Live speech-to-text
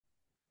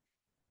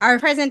Our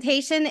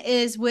presentation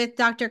is with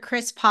Dr.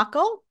 Chris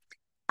Pachel.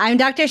 I'm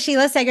Dr.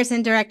 Sheila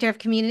Segerson, Director of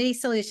Community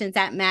Solutions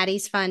at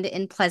Maddie's Fund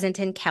in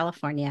Pleasanton,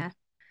 California.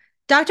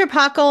 Dr.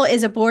 Pachel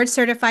is a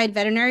board-certified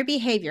veterinary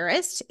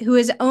behaviorist who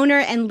is owner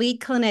and lead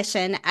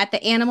clinician at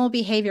the Animal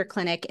Behavior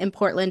Clinic in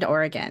Portland,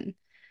 Oregon.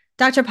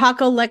 Dr.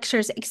 Pachel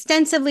lectures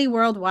extensively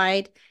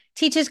worldwide,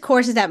 teaches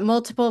courses at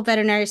multiple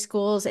veterinary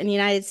schools in the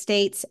United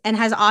States, and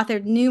has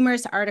authored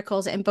numerous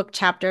articles and book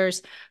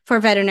chapters for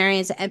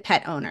veterinarians and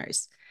pet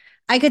owners.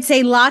 I could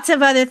say lots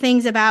of other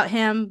things about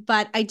him,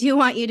 but I do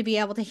want you to be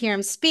able to hear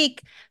him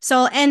speak. So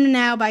I'll end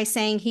now by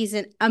saying he's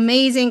an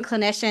amazing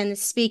clinician,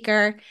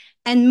 speaker,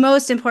 and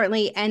most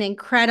importantly, an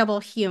incredible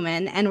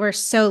human. And we're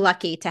so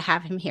lucky to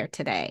have him here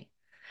today.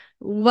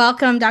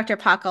 Welcome, Dr.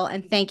 Pachel,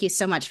 and thank you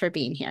so much for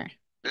being here.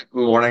 Good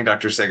morning,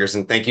 Dr.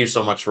 Segerson. Thank you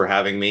so much for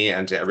having me,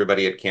 and to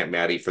everybody at Camp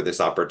Maddie for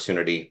this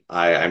opportunity.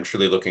 I'm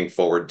truly looking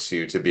forward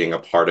to being a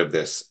part of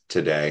this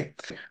today.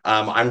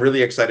 I'm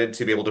really excited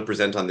to be able to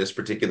present on this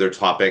particular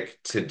topic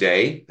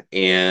today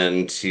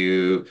and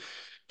to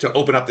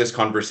open up this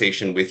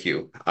conversation with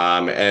you.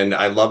 And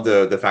I love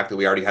the fact that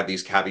we already have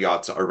these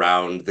caveats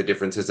around the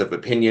differences of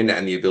opinion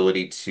and the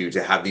ability to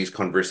have these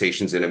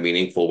conversations in a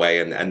meaningful way.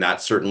 And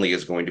that certainly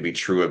is going to be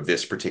true of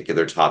this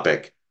particular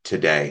topic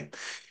today.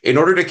 In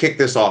order to kick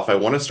this off, I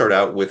want to start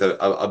out with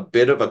a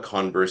bit of a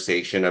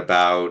conversation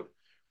about,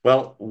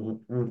 well,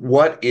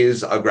 what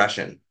is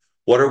aggression?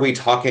 What are we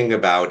talking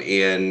about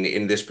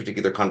in this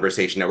particular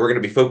conversation? Now, we're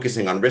going to be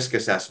focusing on risk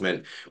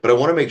assessment, but I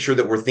want to make sure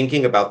that we're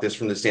thinking about this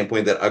from the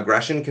standpoint that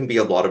aggression can be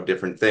a lot of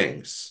different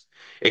things.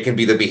 It can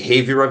be the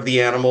behavior of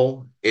the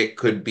animal. It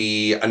could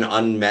be an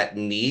unmet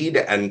need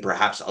and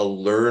perhaps a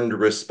learned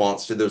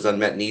response to those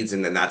unmet needs,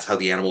 and then that's how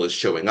the animal is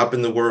showing up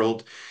in the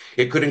world.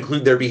 It could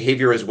include their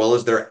behavior as well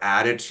as their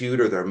attitude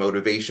or their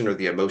motivation or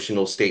the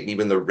emotional state and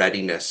even the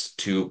readiness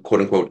to, quote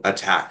unquote,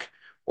 attack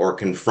or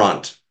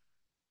confront.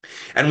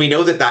 And we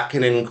know that that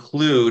can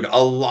include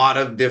a lot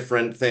of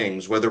different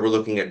things, whether we're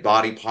looking at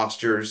body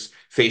postures,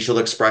 facial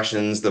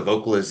expressions, the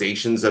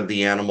vocalizations of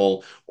the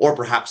animal, or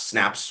perhaps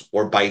snaps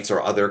or bites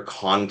or other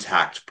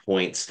contact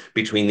points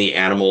between the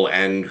animal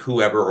and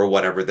whoever or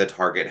whatever the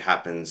target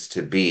happens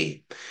to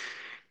be.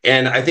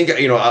 And I think,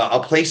 a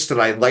place that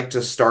I'd like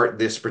to start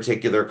this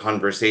particular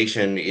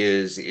conversation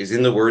is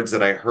in the words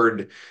that I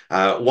heard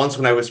once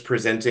when I was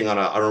presenting on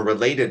a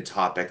related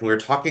topic. And we were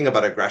talking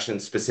about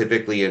aggression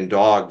specifically in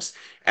dogs.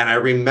 And I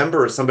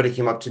remember somebody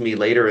came up to me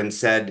later and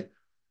said,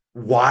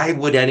 why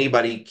would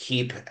anybody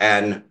keep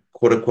an,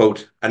 quote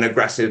unquote, an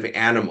aggressive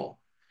animal?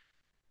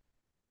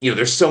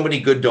 There's so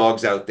many good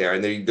dogs out there,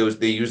 and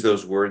they use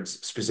those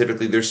words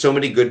specifically. There's so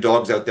many good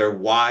dogs out there.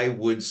 Why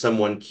would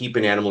someone keep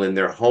an animal in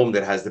their home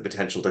that has the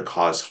potential to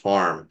cause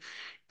harm?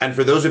 And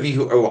for those of you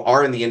who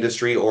are in the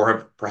industry or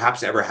have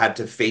perhaps ever had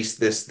to face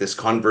this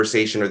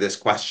conversation or this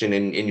question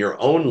in your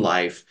own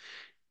life,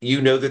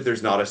 you know that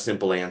there's not a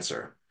simple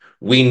answer.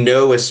 We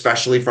know,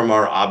 especially from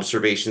our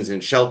observations in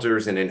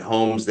shelters and in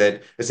homes,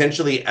 that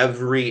essentially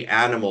every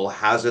animal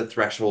has a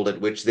threshold at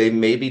which they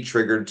may be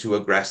triggered to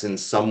aggress in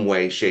some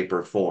way, shape,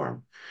 or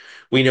form.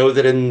 We know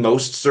that in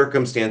most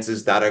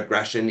circumstances, that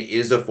aggression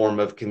is a form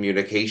of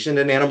communication,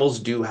 and animals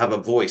do have a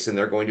voice, and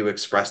they're going to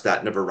express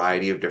that in a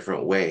variety of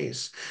different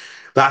ways.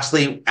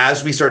 Lastly,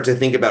 as we start to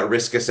think about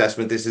risk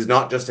assessment, this is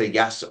not just a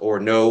yes or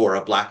no or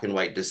a black and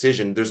white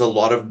decision. There's a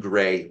lot of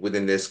gray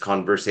within this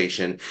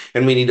conversation,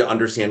 and we need to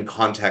understand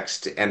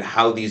context and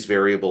how these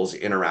variables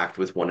interact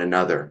with one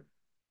another.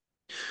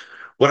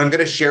 What I'm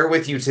going to share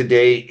with you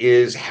today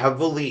is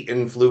heavily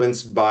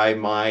influenced by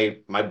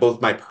both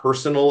my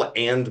personal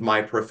and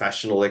my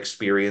professional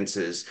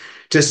experiences.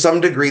 To some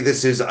degree,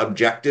 this is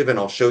objective, and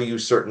I'll show you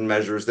certain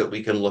measures that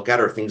we can look at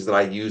or things that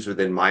I use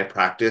within my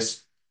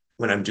practice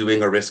when I'm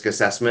doing a risk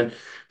assessment.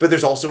 But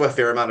there's also a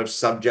fair amount of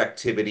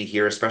subjectivity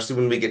here, especially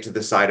when we get to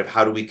the side of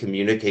how do we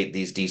communicate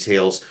these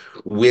details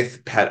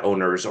with pet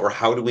owners, or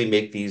how do we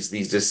make these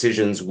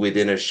decisions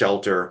within a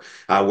shelter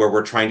where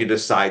we're trying to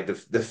decide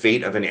the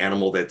fate of an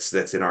animal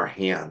that's in our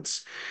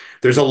hands.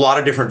 There's a lot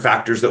of different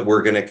factors that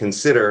we're going to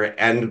consider,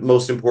 and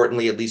most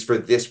importantly, at least for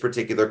this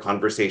particular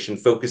conversation,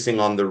 focusing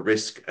on the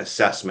risk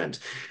assessment.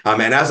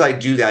 And as I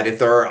do that, if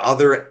there are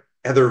other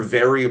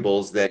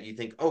variables that you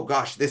think, oh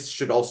gosh, this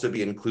should also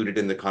be included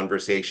in the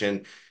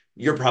conversation,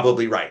 you're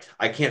probably right.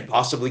 I can't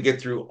possibly get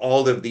through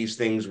all of these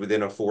things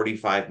within a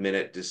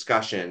 45-minute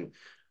discussion,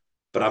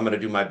 but I'm going to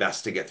do my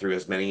best to get through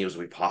as many as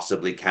we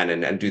possibly can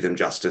and do them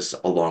justice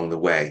along the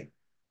way.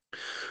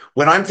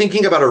 When I'm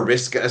thinking about a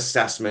risk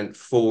assessment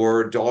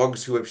for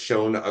dogs who have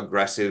shown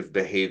aggressive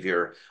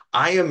behavior,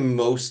 I am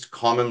most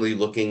commonly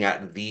looking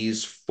at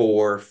these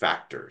four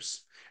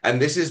factors. And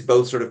this is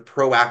both sort of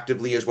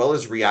proactively as well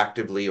as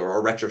reactively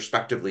or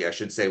retrospectively, I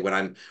should say, when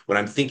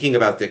I'm thinking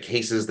about the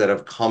cases that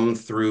have come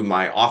through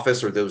my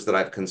office or those that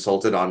I've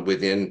consulted on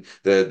within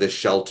the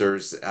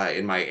shelters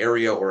in my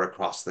area or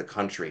across the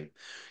country.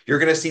 You're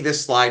going to see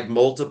this slide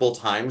multiple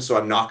times, so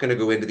I'm not going to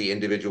go into the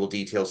individual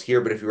details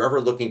here, but if you're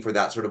ever looking for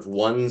that sort of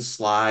one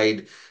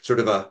slide, sort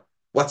of a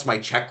What's my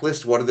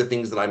checklist? What are the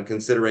things that I'm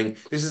considering?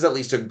 This is at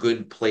least a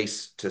good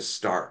place to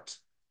start.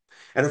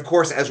 And of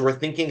course, as we're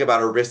thinking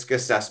about a risk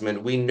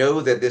assessment, we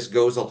know that this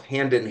goes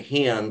hand in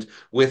hand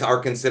with our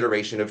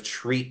consideration of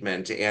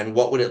treatment and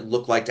what would it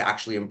look like to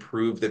actually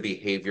improve the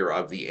behavior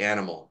of the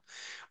animal.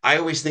 I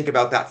always think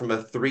about that from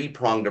a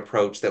three-pronged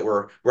approach that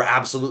we're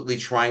absolutely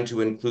trying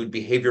to include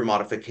behavior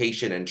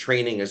modification and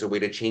training as a way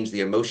to change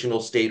the emotional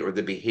state or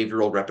the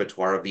behavioral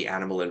repertoire of the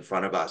animal in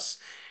front of us.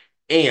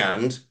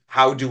 And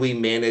how do we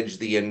manage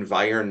the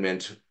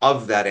environment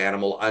of that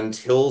animal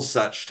until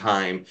such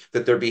time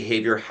that their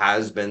behavior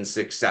has been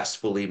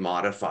successfully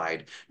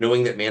modified,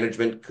 knowing that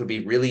management could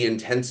be really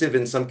intensive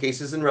in some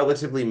cases and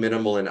relatively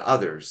minimal in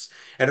others.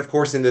 And of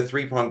course, in the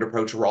three-pronged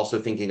approach, we're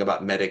also thinking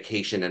about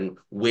medication and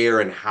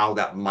where and how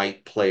that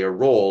might play a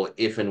role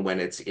if and when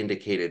it's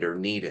indicated or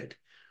needed.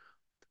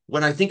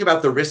 When I think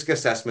about the risk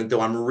assessment,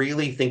 though, I'm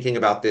really thinking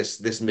about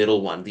this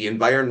middle one, the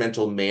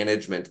environmental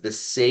management, the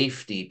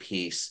safety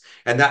piece.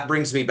 And that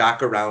brings me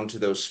back around to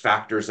those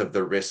factors of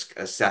the risk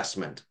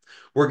assessment.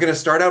 We're going to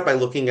start out by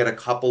looking at a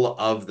couple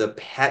of the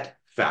pet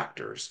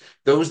factors,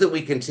 those that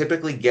we can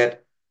typically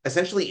get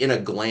essentially in a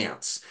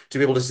glance to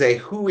be able to say,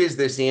 who is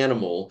this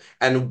animal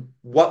and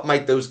what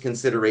might those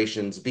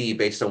considerations be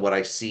based on what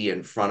I see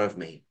in front of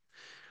me.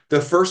 The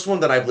first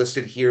one that I've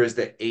listed here is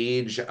the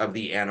age of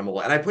the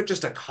animal. And I put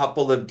just a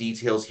couple of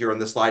details here on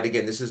the slide.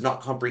 Again, this is not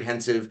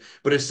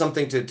comprehensive, but it's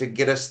something to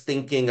get us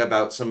thinking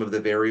about some of the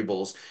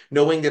variables,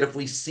 knowing that if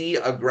we see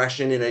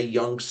aggression in a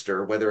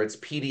youngster, whether it's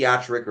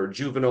pediatric or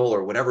juvenile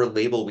or whatever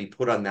label we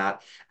put on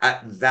that,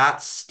 at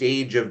that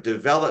stage of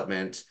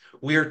development,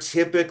 we're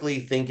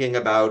typically thinking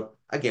about,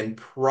 again,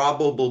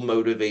 probable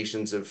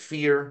motivations of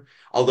fear,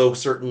 although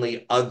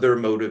certainly other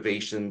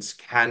motivations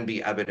can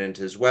be evident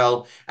as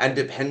well. And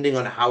depending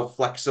on how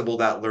flexible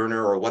that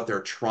learner or what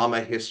their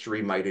trauma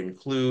history might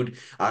include,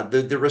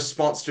 the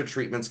response to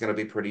treatment is going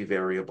to be pretty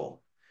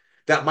variable.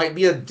 That might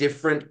be a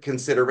different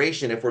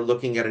consideration if we're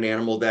looking at an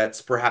animal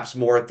that's perhaps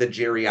more at the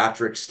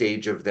geriatric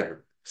stage of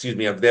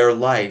their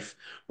life,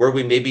 where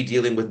we may be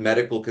dealing with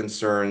medical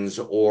concerns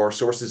or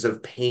sources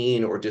of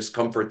pain or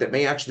discomfort that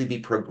may actually be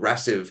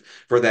progressive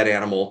for that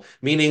animal,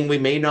 meaning we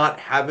may not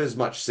have as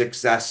much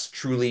success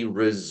truly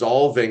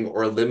resolving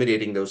or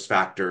eliminating those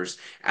factors.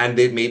 And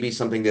it may be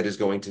something that is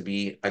going to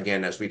be,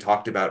 again, as we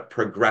talked about,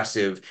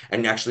 progressive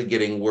and actually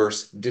getting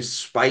worse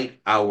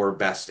despite our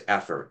best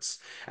efforts.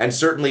 And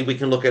certainly we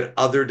can look at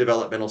other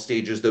developmental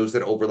stages, those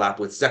that overlap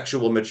with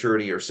sexual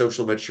maturity or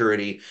social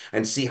maturity,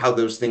 and see how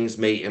those things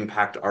may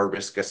impact our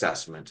risk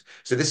assessment.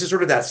 So this is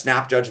sort of that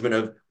snap judgment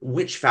of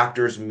which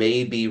factors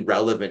may be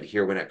relevant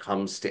here when it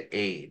comes to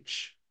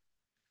age.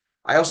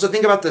 I also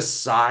think about the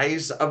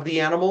size of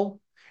the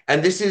animal.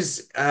 And this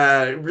is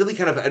really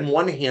kind of, on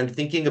one hand,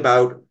 thinking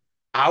about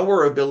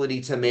our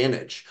ability to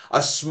manage.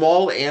 A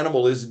small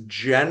animal is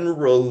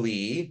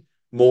generally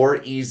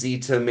more easy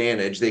to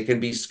manage. They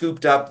can be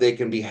scooped up, they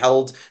can be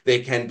held,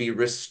 they can be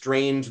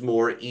restrained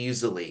more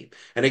easily.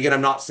 And again, I'm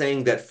not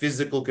saying that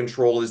physical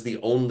control is the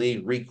only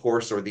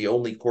recourse or the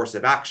only course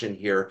of action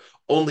here,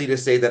 only to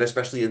say that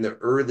especially in the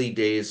early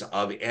days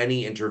of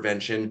any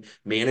intervention,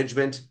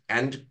 management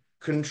and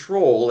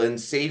control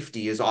and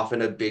safety is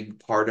often a big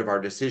part of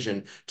our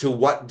decision. To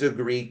what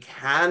degree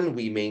can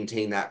we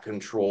maintain that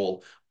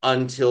control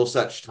until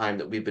such time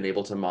that we've been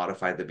able to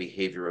modify the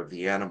behavior of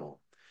the animal?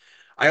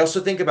 I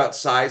also think about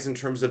size in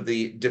terms of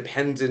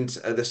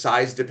the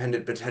size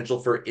dependent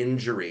potential for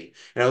injury.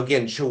 Now,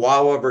 again,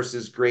 Chihuahua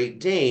versus Great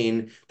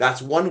Dane,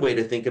 that's one way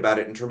to think about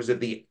it in terms of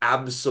the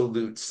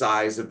absolute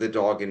size of the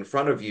dog in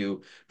front of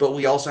you. But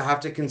we also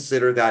have to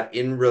consider that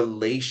in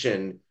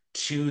relation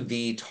to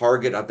the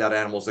target of that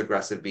animal's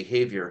aggressive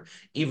behavior.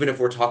 Even if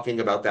we're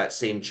talking about that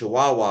same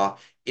Chihuahua,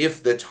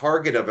 if the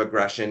target of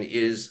aggression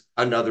is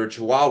another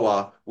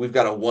Chihuahua, we've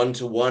got a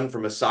 1-to-1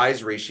 from a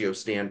size ratio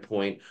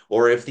standpoint,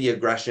 or if the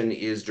aggression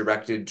is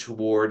directed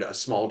toward a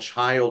small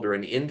child or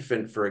an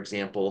infant, for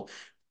example,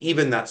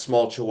 even that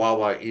small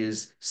Chihuahua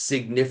is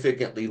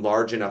significantly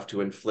large enough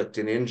to inflict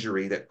an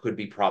injury that could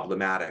be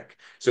problematic.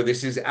 So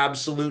this is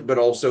absolute, but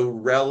also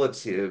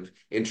relative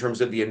in terms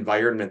of the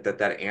environment that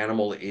that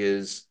animal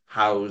is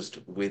housed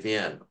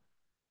within.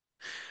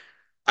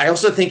 I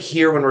also think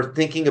here when we're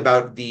thinking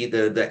about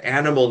the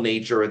animal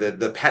nature or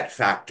the pet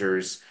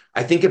factors,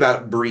 I think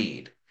about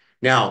breed.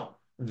 Now,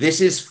 this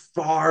is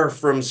far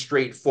from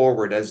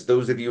straightforward, as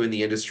those of you in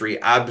the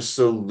industry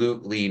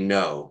absolutely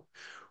know.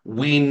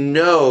 We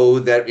know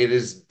that it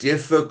is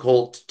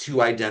difficult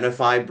to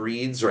identify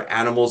breeds or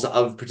animals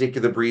of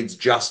particular breeds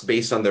just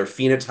based on their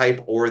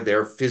phenotype or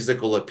their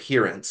physical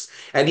appearance.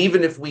 And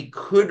even if we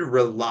could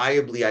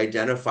reliably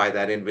identify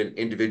that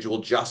individual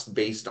just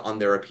based on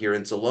their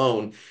appearance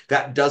alone,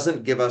 that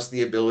doesn't give us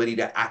the ability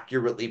to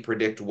accurately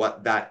predict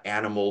what that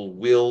animal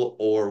will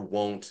or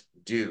won't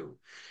do.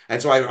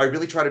 And so I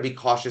really try to be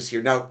cautious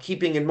here. Now,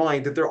 keeping in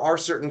mind that there are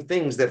certain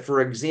things that,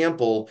 for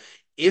example,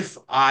 if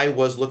I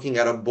was looking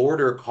at a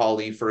border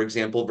collie, for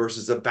example,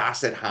 versus a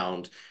basset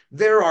hound,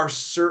 there are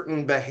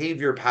certain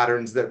behavior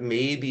patterns that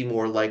may be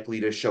more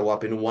likely to show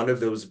up in one of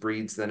those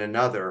breeds than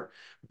another.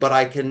 but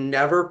I can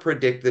never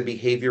predict the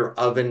behavior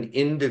of an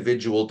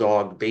individual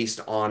dog based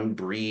on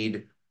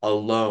breed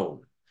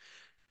alone.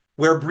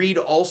 Where breed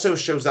also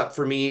shows up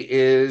for me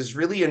is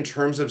really in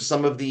terms of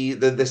some of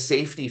the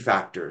safety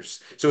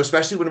factors. So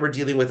especially when we're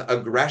dealing with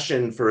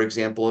aggression, for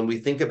example, and we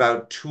think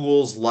about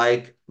tools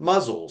like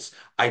muzzles,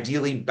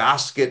 ideally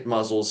basket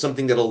muzzles,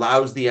 something that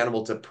allows the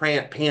animal to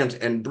pant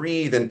and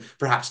breathe and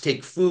perhaps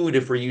take food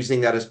if we're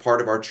using that as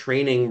part of our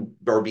training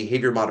or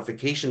behavior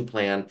modification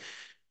plan.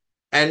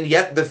 And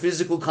yet the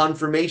physical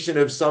conformation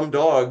of some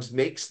dogs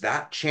makes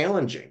that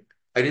challenging.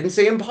 I didn't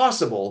say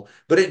impossible,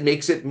 but it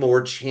makes it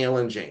more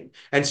challenging.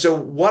 And so,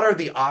 what are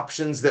the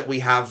options that we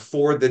have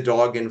for the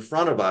dog in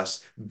front of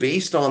us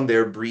based on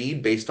their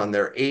breed, based on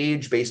their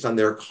age, based on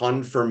their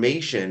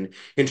conformation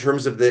in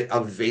terms of the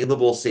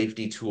available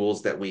safety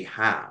tools that we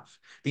have?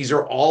 These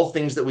are all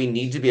things that we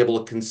need to be able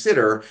to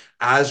consider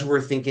as we're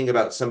thinking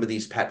about some of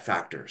these pet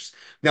factors.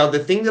 Now, the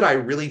thing that I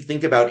really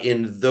think about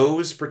in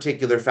those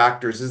particular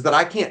factors is that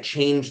I can't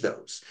change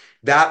those.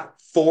 That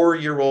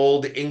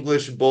 4-year-old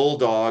English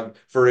bulldog,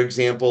 for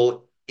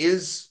example,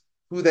 is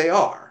who they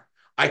are.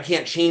 I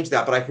can't change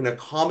that, but I can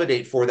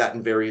accommodate for that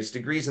in various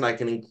degrees, and I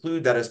can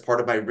include that as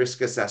part of my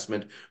risk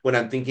assessment when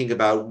I'm thinking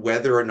about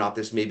whether or not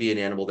this may be an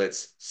animal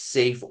that's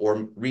safe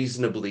or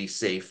reasonably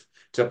safe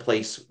to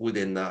place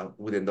within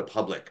the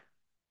public.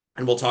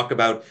 And we'll talk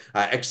about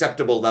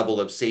acceptable level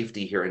of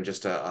safety here in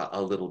just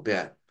a little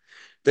bit.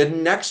 The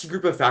next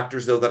group of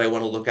factors, though, that I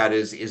want to look at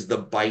is the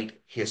bite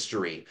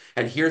history.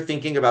 And here,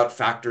 thinking about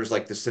factors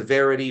like the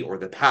severity or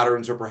the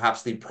patterns, or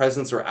perhaps the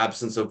presence or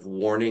absence of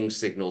warning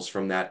signals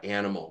from that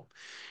animal.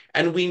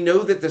 And we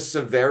know that the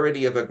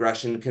severity of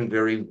aggression can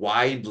vary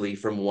widely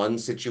from one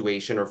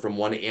situation or from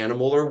one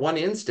animal or one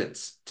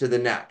instance to the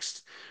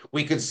next.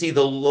 We could see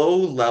the low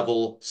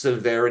level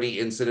severity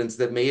incidents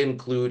that may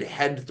include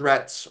head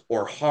threats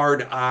or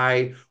hard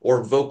eye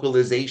or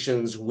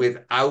vocalizations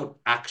without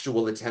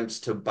actual attempts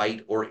to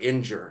bite or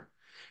injure.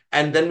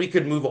 And then we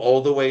could move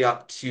all the way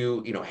up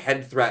to,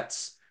 head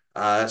threats,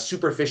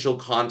 superficial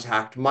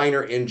contact,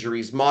 minor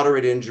injuries,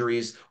 moderate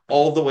injuries,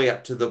 all the way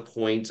up to the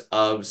point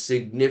of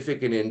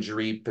significant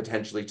injury,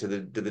 potentially to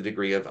the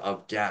degree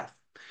of death.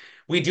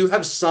 We do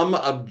have some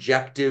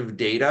objective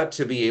data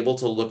to be able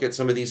to look at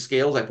some of these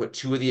scales. I put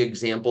two of the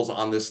examples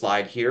on this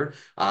slide here.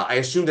 I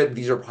assume that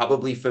these are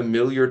probably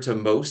familiar to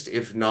most,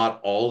 if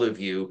not all of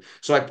you.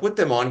 So I put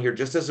them on here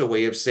just as a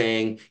way of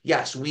saying,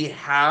 yes, we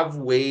have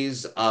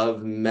ways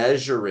of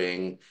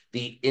measuring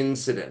the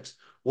incident.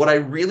 What I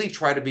really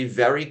try to be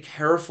very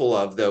careful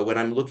of, though, when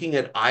I'm looking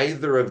at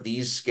either of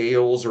these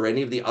scales or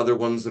any of the other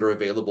ones that are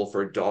available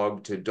for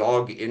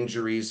dog-to-dog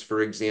injuries,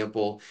 for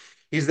example,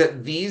 is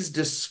that these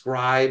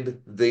describe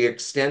the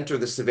extent or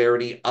the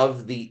severity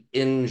of the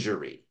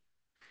injury.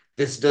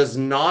 This does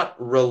not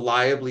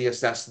reliably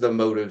assess the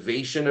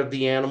motivation of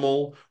the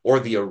animal or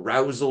the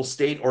arousal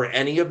state or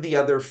any of the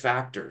other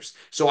factors.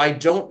 So I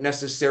don't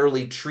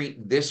necessarily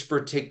treat this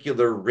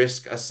particular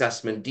risk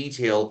assessment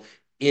detail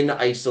in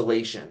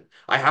isolation.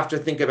 I have to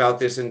think about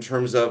this in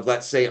terms of,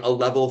 let's say, a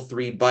level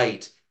 3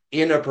 bite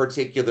in a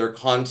particular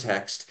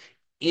context,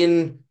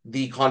 in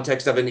the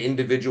context of an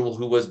individual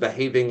who was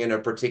behaving in a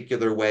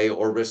particular way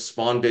or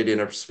responded in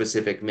a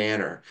specific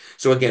manner.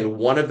 So again,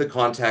 one of the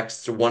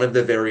contexts, one of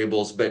the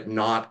variables, but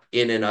not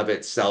in and of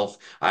itself,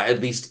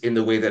 at least in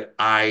the way that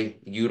I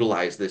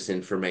utilize this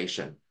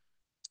information.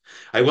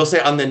 I will say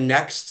on the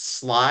next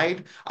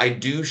slide, I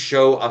do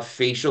show a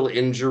facial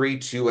injury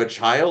to a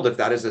child. If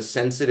that is a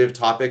sensitive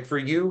topic for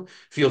you,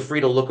 feel free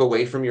to look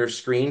away from your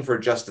screen for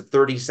just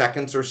 30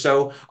 seconds or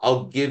so.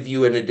 I'll give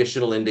you an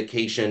additional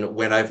indication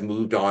when I've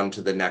moved on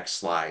to the next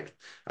slide.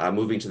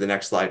 Moving to the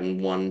next slide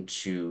in 1,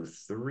 2,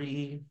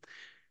 3.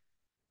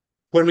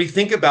 When we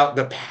think about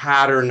the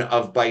pattern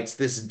of bites,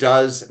 this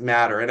does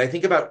matter. And I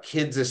think about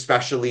kids,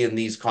 especially in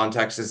these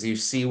contexts, as you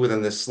see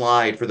within the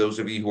slide, for those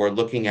of you who are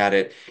looking at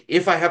it.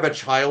 If I have a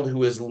child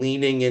who is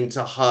leaning in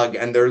to hug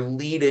and they're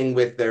leading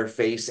with their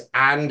face,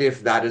 and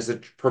if that is a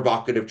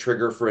provocative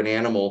trigger for an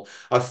animal,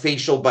 a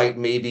facial bite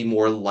may be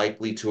more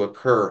likely to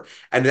occur.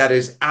 And that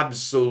is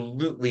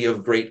absolutely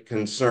of great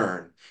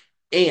concern.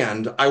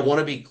 And I want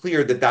to be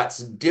clear that that's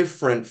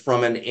different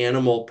from an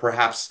animal,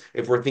 perhaps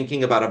if we're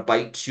thinking about a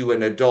bite to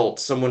an adult,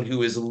 someone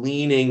who is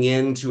leaning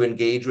in to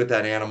engage with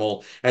that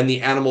animal, and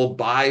the animal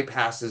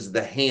bypasses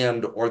the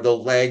hand or the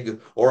leg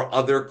or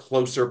other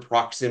closer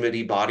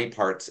proximity body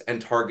parts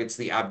and targets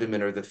the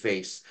abdomen or the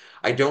face.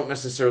 I don't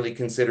necessarily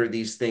consider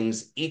these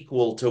things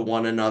equal to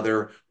one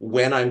another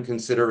when I'm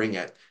considering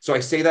it. So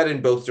I say that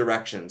in both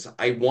directions.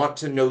 I want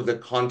to know the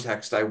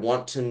context. I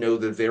want to know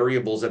the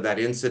variables of that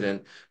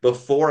incident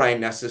before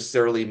I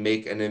necessarily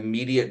make an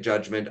immediate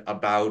judgment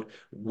about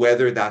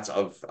whether that's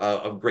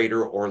of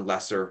greater or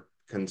lesser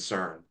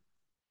concern.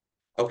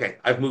 Okay,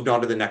 I've moved on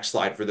to the next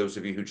slide for those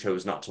of you who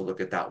chose not to look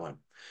at that one.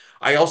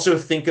 I also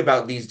think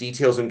about these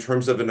details in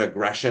terms of an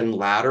aggression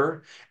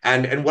ladder.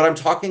 And what I'm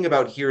talking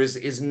about here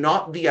is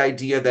not the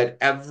idea that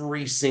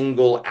every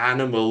single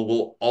animal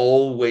will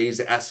always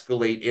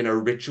escalate in a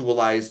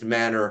ritualized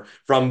manner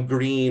from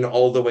green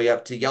all the way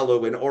up to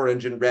yellow and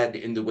orange and red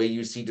in the way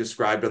you see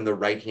described on the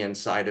right-hand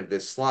side of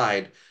this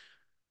slide.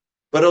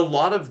 But a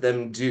lot of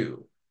them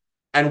do.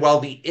 And while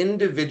the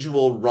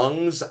individual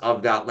rungs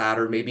of that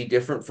ladder may be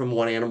different from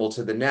one animal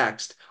to the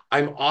next,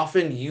 I'm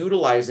often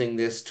utilizing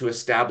this to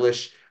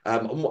establish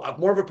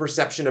more of a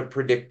perception of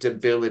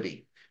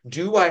predictability.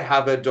 Do I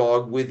have a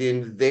dog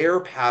within their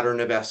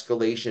pattern of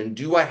escalation?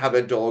 Do I have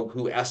a dog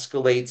who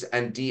escalates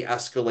and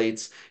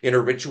de-escalates in a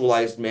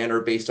ritualized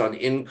manner based on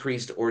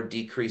increased or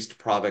decreased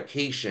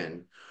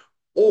provocation?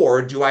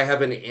 Or do I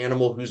have an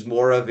animal who's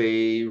more of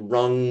a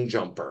rung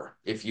jumper,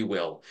 if you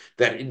will,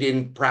 that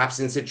in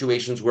perhaps in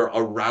situations where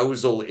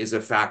arousal is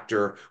a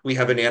factor, we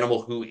have an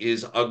animal who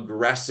is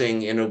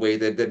aggressing in a way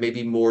that may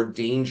be more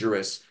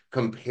dangerous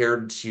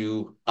compared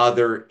to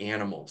other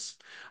animals.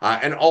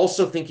 And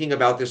also thinking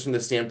about this from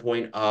the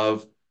standpoint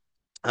of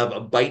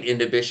a bite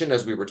inhibition,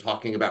 as we were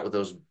talking about with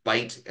those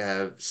bite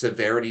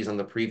severities on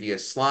the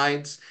previous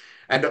slides.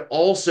 And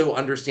also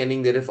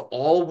understanding that if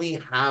all we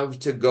have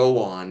to go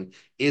on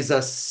is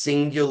a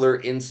singular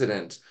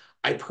incident,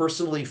 I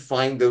personally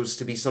find those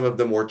to be some of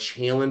the more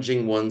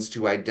challenging ones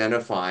to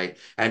identify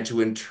and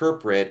to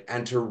interpret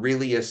and to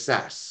really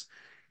assess.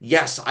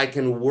 Yes, I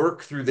can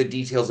work through the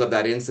details of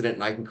that incident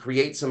and I can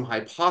create some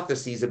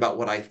hypotheses about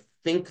what I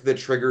think the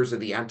triggers or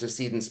the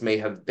antecedents may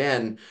have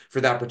been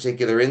for that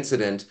particular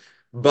incident.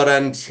 But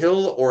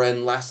until or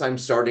unless I'm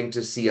starting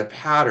to see a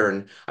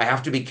pattern, I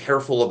have to be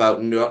careful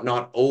about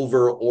not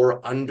over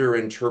or under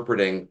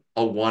interpreting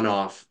a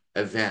one-off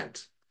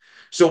event.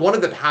 So one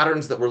of the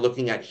patterns that we're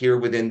looking at here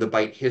within the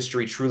bite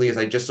history, truly, as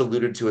I just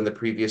alluded to in the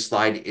previous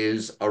slide,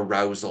 is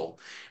arousal.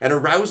 And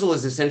arousal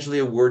is essentially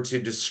a word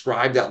to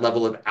describe that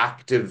level of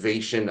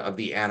activation of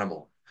the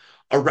animal.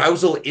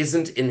 Arousal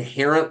isn't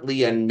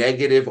inherently a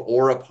negative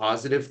or a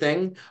positive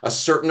thing. A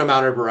certain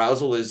amount of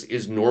arousal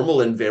is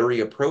normal and very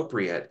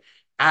appropriate.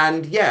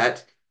 And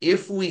yet,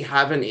 if we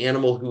have an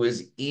animal who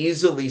is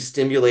easily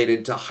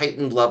stimulated to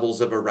heightened levels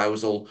of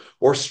arousal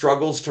or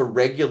struggles to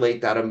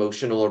regulate that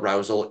emotional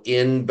arousal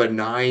in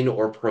benign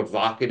or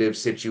provocative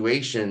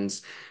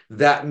situations,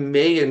 that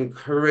may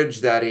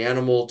encourage that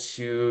animal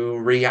to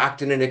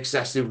react in an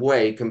excessive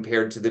way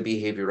compared to the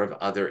behavior of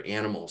other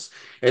animals.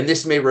 And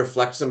this may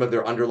reflect some of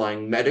their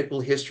underlying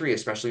medical history,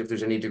 especially if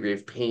there's any degree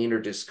of pain or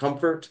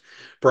discomfort.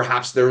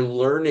 Perhaps their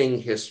learning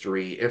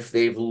history, if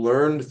they've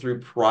learned through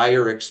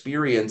prior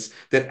experience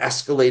that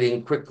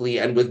escalating quickly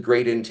and with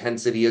great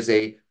intensity is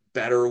a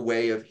better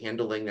way of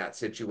handling that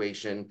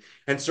situation.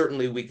 And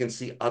certainly we can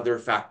see other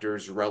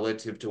factors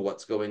relative to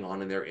what's going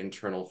on in their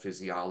internal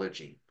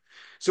physiology.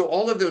 So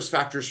all of those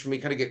factors for me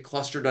kind of get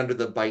clustered under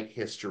the bite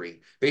history,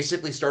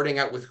 basically starting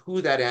out with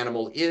who that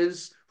animal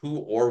is, who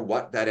or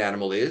what that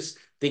animal is,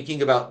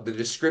 thinking about the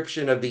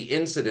description of the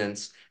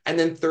incidents, and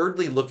then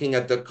thirdly, looking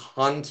at the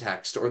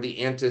context or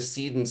the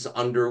antecedents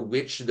under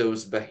which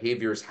those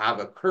behaviors have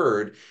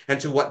occurred, and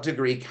to what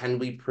degree can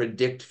we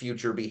predict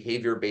future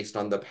behavior based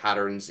on the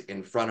patterns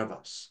in front of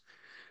us.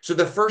 So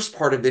the first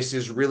part of this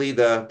is really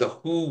the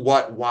who,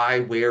 what,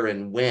 why, where,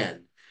 and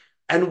when.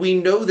 And we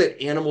know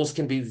that animals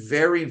can be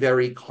very,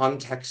 very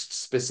context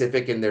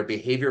specific in their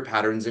behavior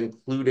patterns,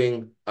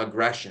 including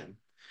aggression.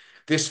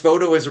 This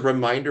photo is a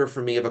reminder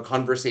for me of a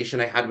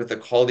conversation I had with a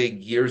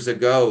colleague years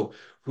ago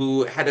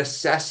who had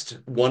assessed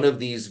one of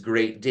these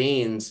Great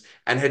Danes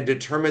and had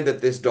determined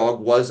that this dog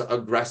was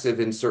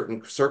aggressive in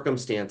certain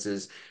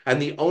circumstances.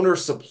 And the owner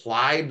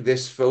supplied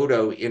this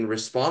photo in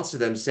response to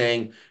them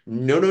saying,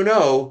 no, no,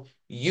 no,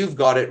 you've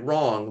got it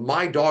wrong.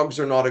 My dogs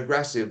are not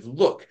aggressive.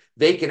 Look,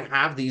 they can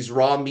have these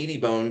raw meaty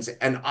bones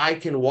and I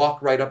can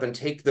walk right up and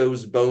take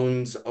those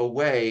bones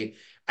away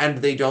and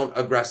they don't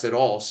aggress at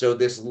all. So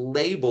this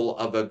label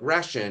of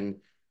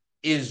aggression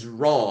is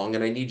wrong,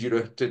 and I need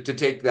you to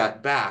take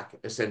that back,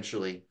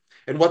 essentially.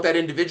 And what that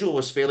individual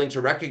was failing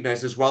to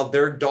recognize is while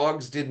their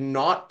dogs did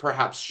not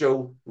perhaps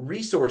show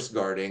resource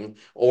guarding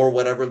or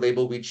whatever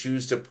label we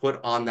choose to put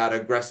on that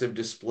aggressive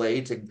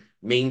display to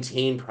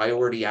maintain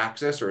priority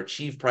access or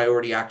achieve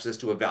priority access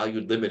to a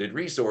valued limited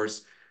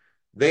resource,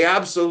 they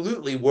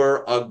absolutely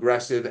were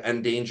aggressive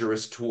and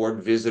dangerous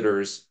toward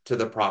visitors to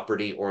the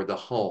property or the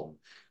home.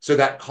 So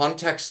that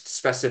context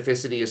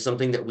specificity is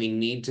something that we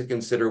need to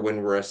consider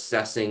when we're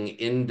assessing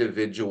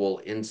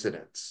individual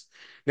incidents.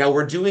 Now,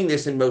 we're doing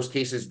this in most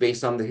cases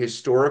based on the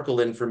historical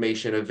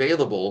information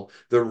available,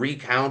 the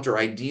recount or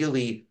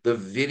ideally the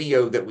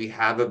video that we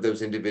have of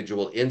those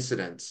individual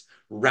incidents,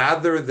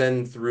 rather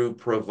than through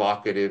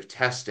provocative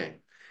testing.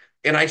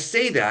 And I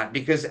say that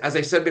because, as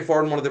I said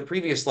before in one of the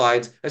previous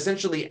slides,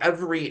 essentially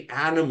every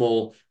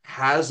animal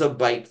has a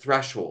bite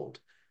threshold.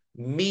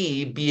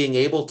 Me being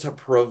able to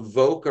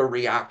provoke a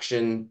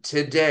reaction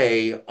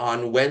today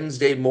on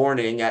Wednesday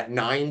morning at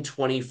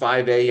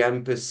 9:25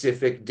 a.m.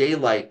 Pacific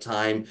Daylight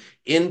Time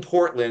in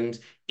Portland,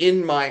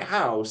 in my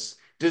house,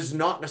 does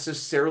not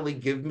necessarily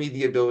give me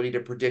the ability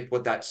to predict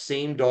what that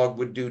same dog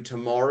would do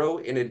tomorrow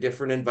in a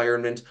different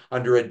environment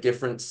under a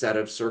different set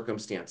of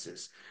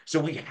circumstances. So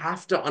we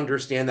have to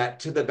understand that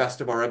to the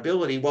best of our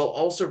ability, while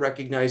also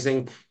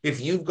recognizing if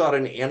you've got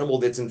an animal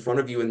that's in front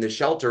of you in the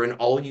shelter and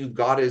all you've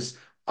got is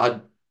a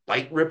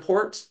bite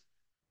report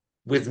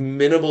with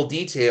minimal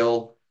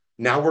detail,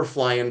 now we're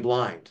flying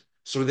blind.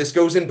 So this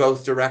goes in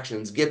both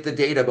directions. Get the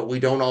data, but we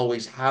don't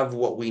always have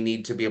what we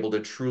need to be able to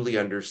truly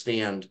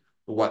understand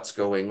what's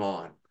going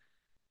on.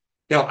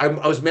 Now,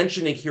 I was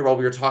mentioning here while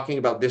we were talking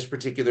about this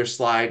particular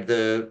slide,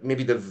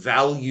 maybe the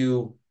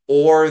value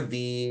or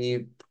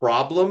the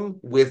problem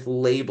with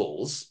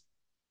labels.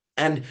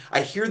 And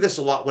I hear this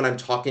a lot when I'm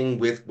talking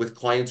with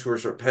clients who are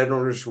sort of pet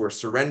owners who are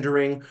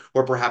surrendering,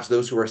 or perhaps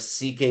those who are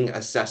seeking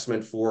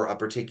assessment for a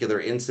particular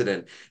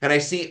incident. And I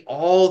see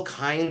all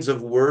kinds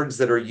of words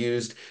that are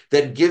used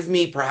that give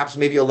me perhaps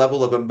maybe a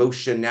level of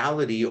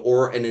emotionality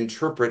or an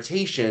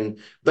interpretation,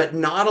 but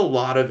not a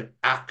lot of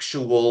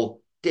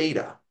actual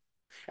data.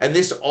 And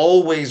this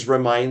always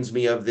reminds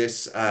me of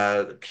this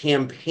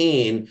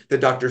campaign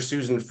that Dr.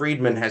 Susan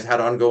Friedman has had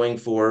ongoing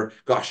for,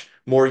 gosh,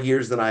 more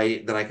years than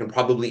I can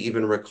probably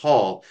even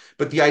recall.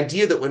 But the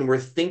idea that when we're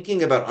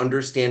thinking about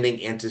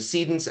understanding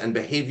antecedents and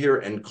behavior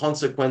and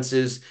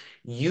consequences,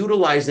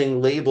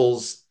 utilizing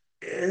labels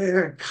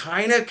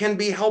kind of can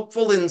be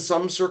helpful in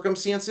some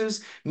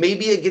circumstances.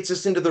 Maybe it gets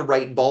us into the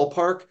right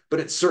ballpark, but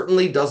it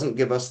certainly doesn't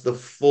give us the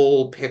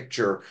full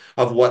picture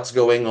of what's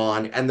going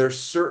on. And they're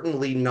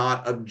certainly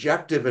not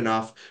objective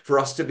enough for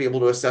us to be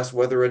able to assess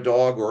whether a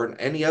dog or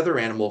any other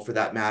animal, for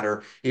that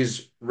matter,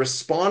 is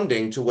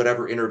responding to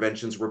whatever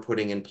interventions we're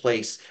putting in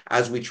place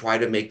as we try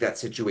to make that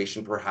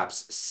situation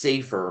perhaps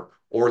safer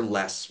or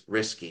less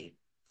risky.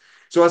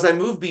 So as I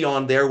move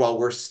beyond there, while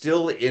we're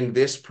still in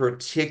this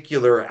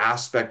particular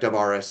aspect of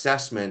our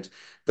assessment,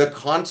 the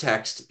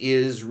context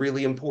is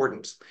really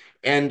important.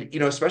 And,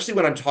 especially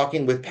when I'm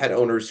talking with pet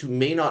owners who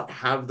may not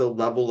have the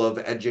level of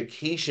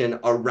education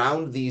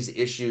around these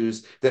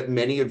issues that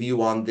many of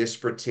you on this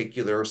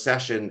particular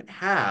session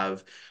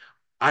have,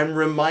 I'm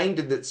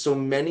reminded that so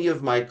many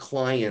of my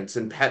clients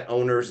and pet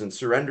owners and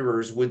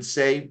surrenderers would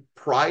say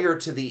prior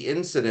to the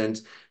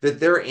incident that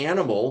their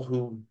animal,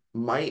 who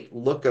might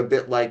look a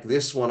bit like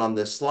this one on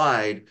this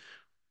slide,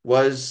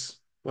 was,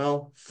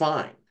 well,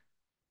 fine.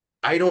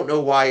 I don't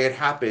know why it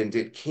happened.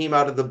 It came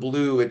out of the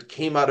blue. It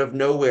came out of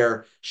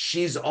nowhere.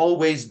 She's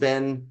always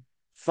been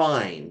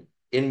fine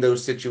in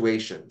those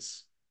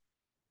situations.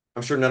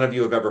 I'm sure none of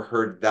you have ever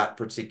heard that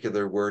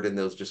particular word in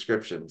those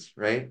descriptions,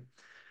 right?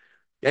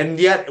 And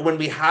yet, when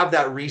we have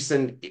that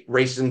recent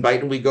race and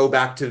bite and we go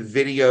back to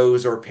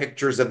videos or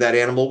pictures of that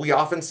animal, we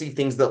often see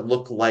things that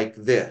look like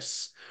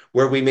this,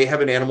 where we may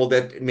have an animal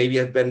that maybe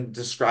have been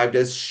described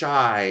as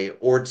shy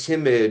or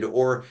timid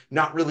or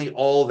not really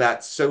all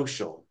that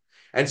social.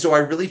 And so I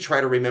really try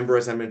to remember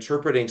as I'm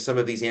interpreting some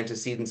of these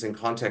antecedents and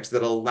context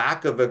that a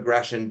lack of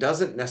aggression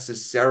doesn't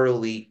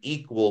necessarily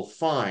equal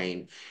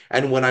fine.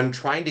 And when I'm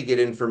trying to get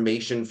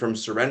information from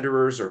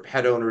surrenderers or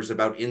pet owners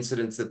about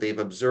incidents that they've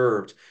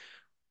observed,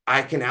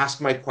 I can ask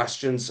my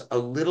questions a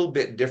little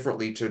bit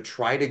differently to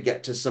try to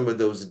get to some of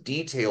those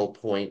detail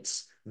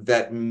points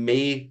that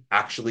may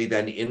actually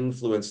then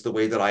influence the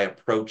way that I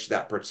approach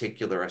that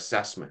particular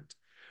assessment.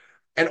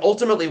 And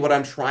ultimately, what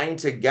I'm trying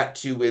to get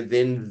to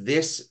within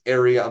this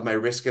area of my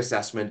risk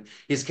assessment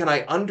is, can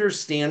I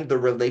understand the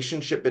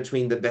relationship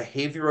between the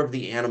behavior of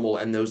the animal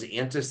and those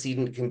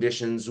antecedent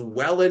conditions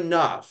well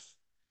enough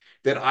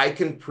that I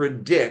can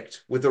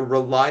predict with a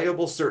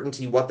reliable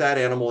certainty what that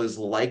animal is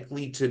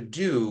likely to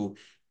do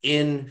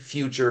in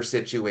future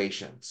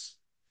situations.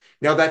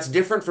 Now, that's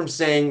different from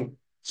saying,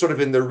 sort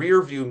of in the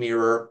rear view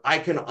mirror, I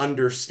can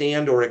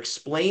understand or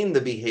explain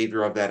the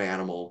behavior of that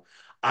animal.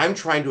 I'm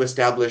trying to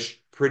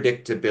establish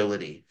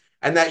predictability.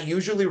 And that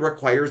usually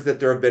requires that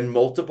there have been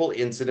multiple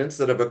incidents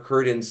that have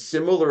occurred in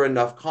similar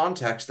enough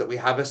context that we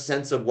have a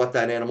sense of what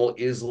that animal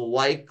is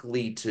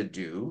likely to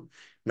do,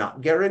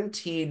 not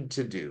guaranteed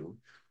to do.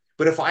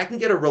 But if I can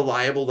get a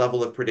reliable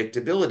level of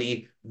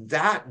predictability,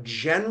 that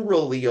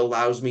generally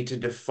allows me to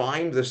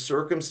define the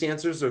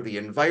circumstances or the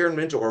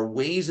environment or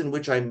ways in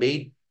which I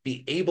may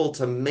be able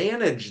to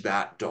manage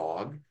that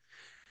dog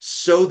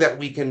so that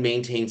we can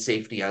maintain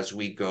safety as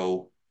we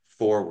go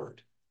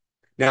forward.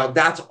 Now,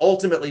 that's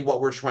ultimately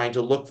what we're trying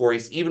to look for,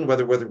 is even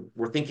whether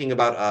we're thinking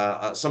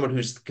about someone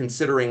who's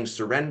considering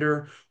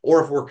surrender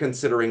or if we're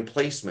considering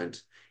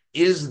placement.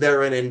 Is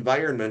there an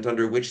environment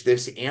under which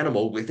this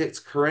animal, with its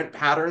current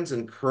patterns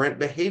and current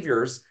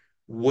behaviors,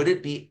 would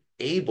it be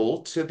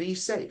able to be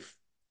safe?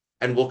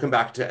 And we'll come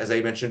back to, as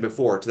I mentioned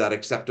before, to that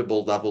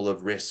acceptable level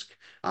of risk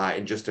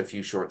in just a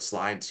few short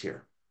slides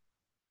here.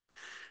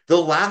 The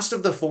last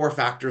of the four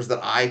factors that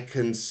I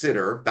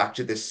consider, back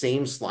to this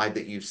same slide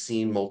that you've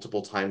seen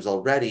multiple times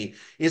already,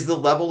 is the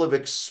level of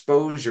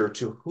exposure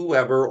to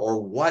whoever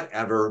or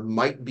whatever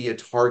might be a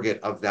target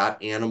of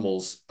that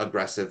animal's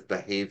aggressive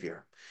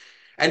behavior.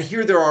 And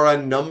here there are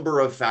a number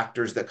of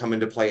factors that come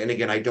into play. And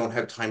again, I don't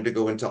have time to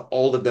go into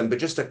all of them, but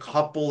just a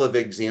couple of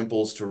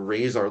examples to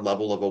raise our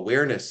level of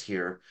awareness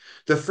here.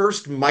 The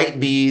first might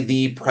be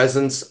the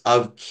presence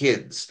of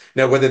kids.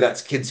 Now, whether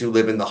that's kids who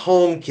live in the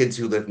home, kids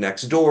who live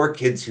next door,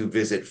 kids who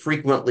visit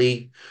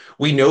frequently,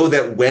 we know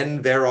that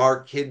when there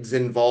are kids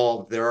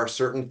involved, there are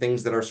certain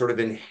things that are sort of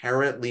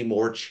inherently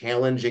more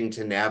challenging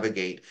to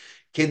navigate.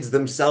 Kids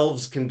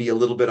themselves can be a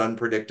little bit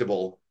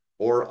unpredictable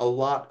or a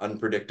lot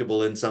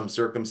unpredictable in some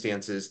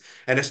circumstances.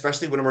 And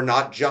especially when we're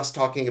not just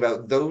talking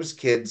about those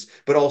kids,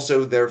 but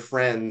also their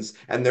friends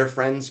and their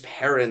friends'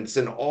 parents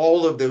and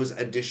all of those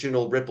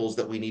additional ripples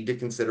that we need to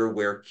consider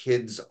where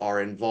kids are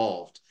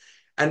involved.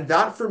 And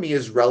that for me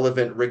is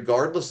relevant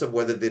regardless of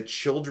whether the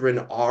children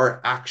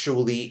are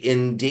actually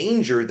in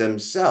danger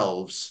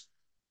themselves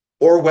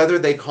or whether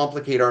they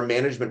complicate our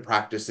management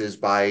practices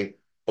by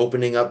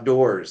opening up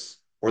doors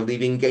or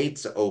leaving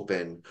gates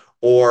open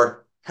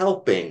or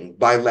helping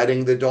by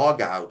letting the dog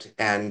out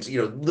and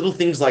little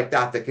things like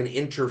that that can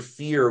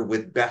interfere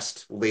with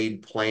best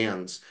laid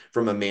plans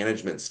from a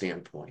management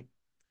standpoint.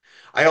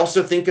 I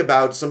also think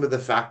about some of the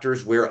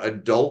factors where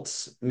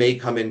adults may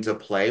come into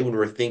play when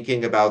we're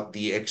thinking about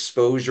the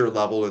exposure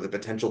level or the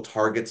potential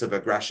targets of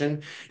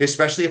aggression,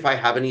 especially if I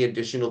have any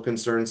additional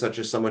concerns, such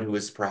as someone who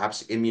is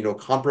perhaps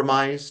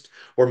immunocompromised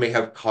or may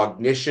have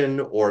cognition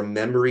or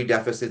memory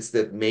deficits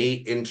that may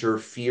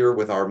interfere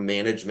with our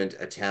management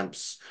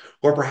attempts,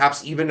 or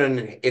perhaps even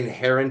an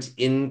inherent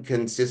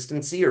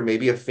inconsistency, or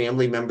maybe a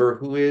family member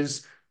who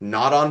is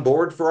not on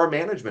board for our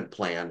management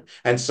plan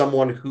and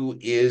someone who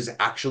is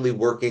actually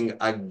working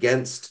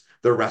against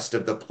the rest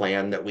of the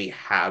plan that we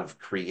have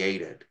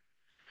created.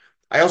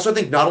 I also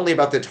think not only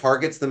about the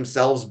targets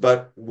themselves,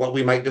 but what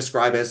we might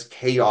describe as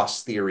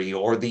chaos theory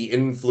or the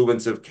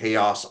influence of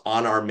chaos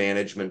on our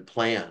management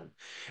plan.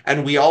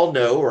 And we all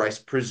know, or I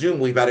presume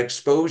we've had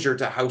exposure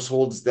to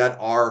households that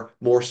are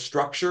more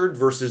structured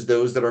versus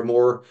those that are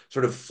more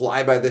sort of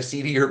fly by the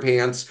seat of your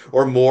pants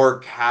or more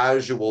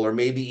casual or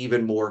maybe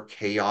even more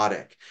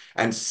chaotic.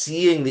 And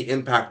seeing the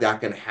impact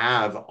that can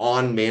have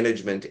on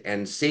management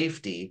and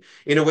safety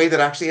in a way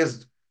that actually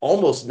has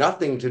almost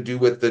nothing to do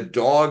with the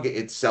dog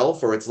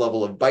itself or its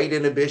level of bite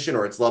inhibition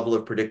or its level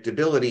of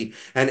predictability,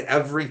 and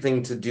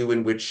everything to do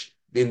in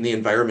the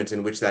environment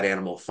in which that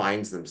animal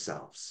finds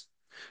themselves.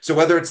 So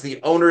whether it's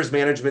the owner's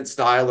management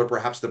style or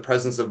perhaps the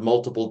presence of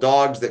multiple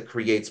dogs that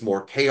creates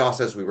more chaos,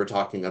 as we were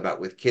talking about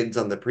with kids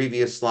on the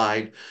previous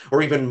slide,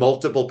 or even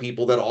multiple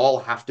people that all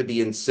have to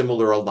be in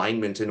similar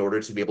alignment in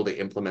order to be able to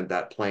implement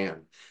that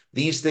plan.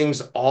 These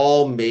things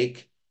all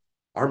make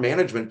our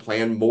management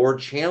plan more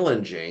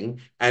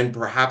challenging and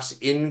perhaps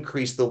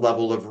increase the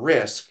level of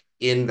risk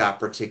in that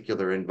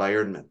particular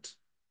environment.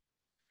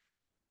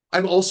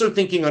 I'm also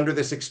thinking under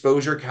this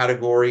exposure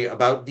category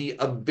about the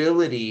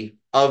ability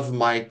of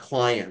my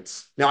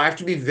clients. Now, I have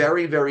to be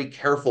very, very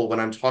careful when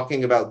I'm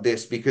talking about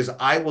this because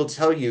I will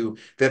tell you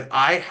that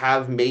I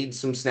have made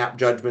some snap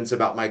judgments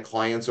about my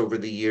clients over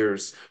the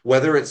years,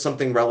 whether it's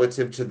something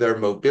relative to their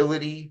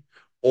mobility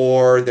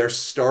or their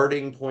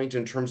starting point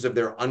in terms of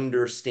their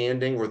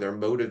understanding or their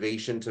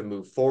motivation to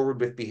move forward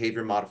with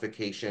behavior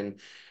modification.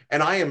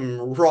 And I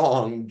am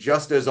wrong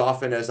just as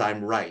often as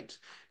I'm right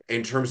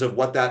in terms of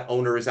what that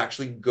owner is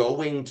actually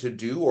going to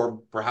do or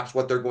perhaps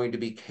what they're going to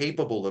be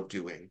capable of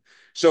doing.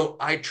 So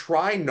I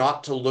try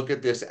not to look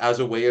at this as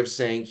a way of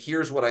saying,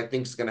 here's what I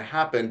think is going to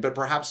happen, but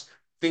perhaps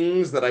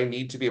things that I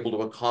need to be able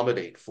to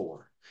accommodate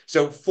for.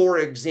 So for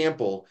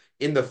example,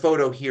 in the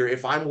photo here,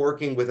 if I'm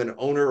working with an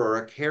owner or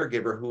a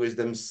caregiver who is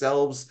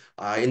themselves,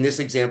 in this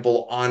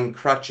example, on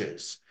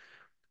crutches,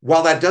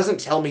 while that doesn't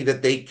tell me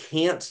that they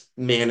can't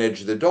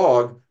manage the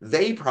dog,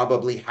 they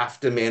probably have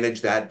to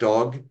manage that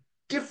dog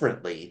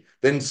differently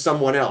than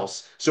someone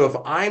else. So if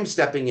I'm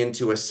stepping in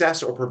to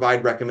assess or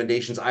provide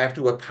recommendations, I have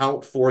to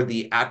account for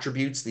the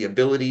attributes, the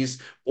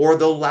abilities, or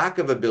the lack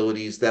of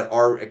abilities that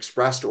are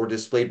expressed or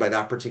displayed by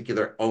that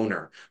particular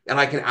owner. And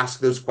I can ask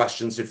those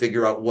questions to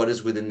figure out what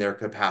is within their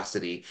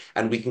capacity,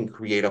 and we can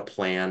create a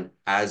plan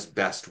as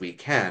best we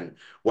can,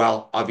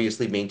 while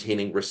obviously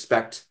maintaining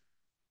respect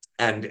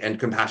and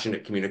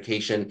compassionate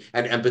communication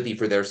and empathy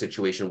for their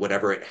situation,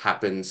 whatever it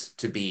happens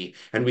to be.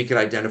 And we can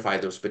identify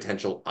those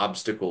potential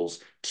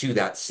obstacles to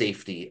that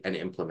safety and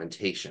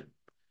implementation.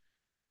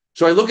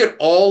 So I look at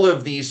all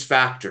of these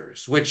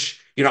factors,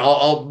 which,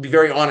 I'll be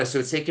very honest. So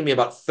it's taken me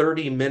about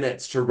 30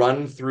 minutes to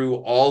run through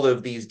all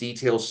of these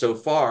details so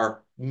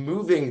far,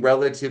 moving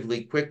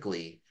relatively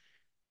quickly.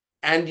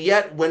 And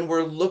yet, when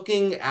we're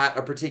looking at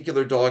a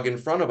particular dog in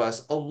front of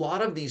us, a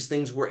lot of these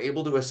things we're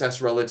able to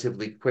assess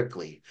relatively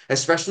quickly,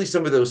 especially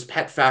some of those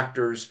pet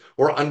factors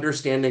or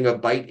understanding a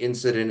bite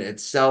incident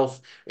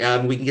itself.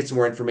 We can get some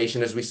more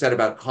information, as we said,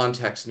 about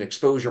context and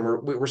exposure.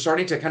 We're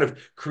starting to kind of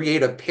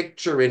create a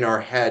picture in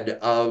our head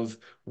of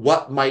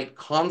what might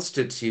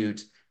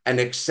constitute an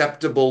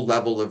acceptable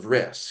level of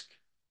risk.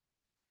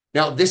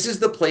 Now, this is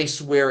the place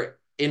where,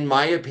 in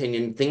my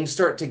opinion, things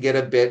start to get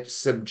a bit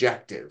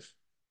subjective.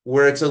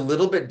 where it's a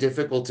little bit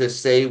difficult to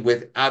say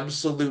with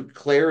absolute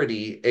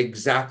clarity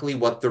exactly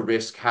what the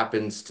risk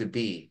happens to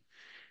be.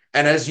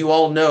 And as you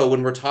all know,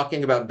 when we're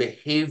talking about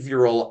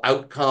behavioral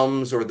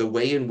outcomes or the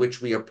way in which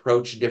we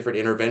approach different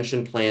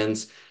intervention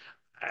plans,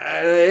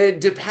 it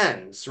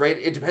depends, right?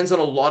 It depends on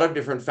a lot of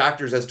different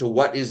factors as to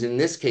what is, in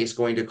this case,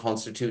 going to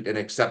constitute an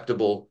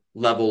acceptable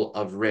level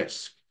of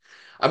risk.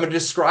 I'm going to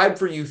describe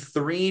for you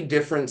three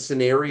different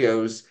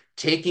scenarios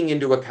taking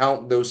into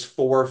account those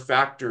four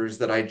factors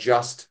that I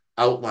just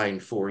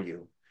outlined for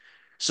you.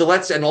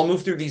 And I'll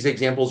move through these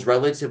examples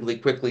relatively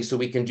quickly so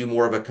we can do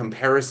more of a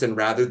comparison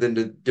rather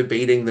than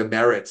debating the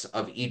merits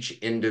of each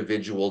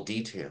individual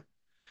detail.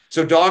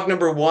 So dog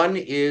number one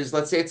is,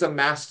 let's say it's a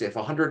Mastiff,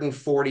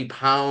 140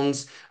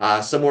 pounds,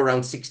 somewhere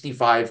around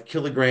 65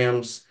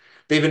 kilograms.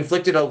 They've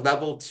inflicted a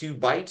level 2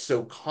 bite,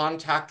 so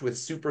contact with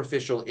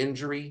superficial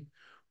injury.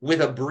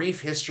 With a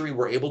brief history,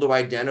 we're able to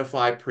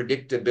identify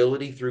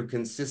predictability through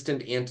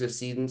consistent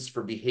antecedents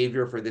for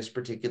behavior for this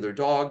particular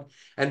dog.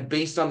 And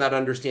based on that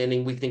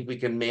understanding, we think we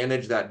can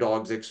manage that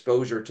dog's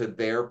exposure to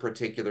their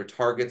particular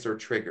targets or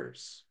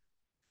triggers.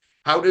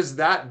 How does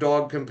that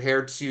dog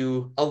compare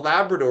to a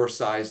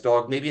Labrador-sized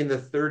dog, maybe in the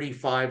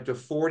 35 to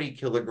 40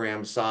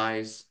 kilogram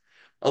size?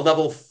 A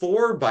level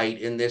 4 bite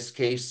in this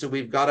case, so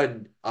we've got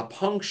a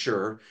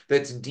puncture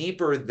that's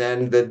deeper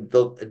than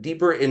the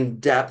deeper in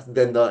depth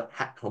than the,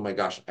 oh my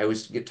gosh, I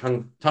always get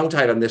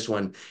tongue-tied on this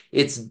one.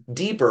 It's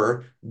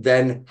deeper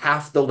than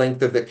half the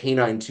length of the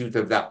canine tooth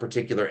of that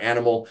particular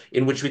animal,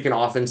 in which we can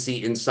often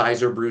see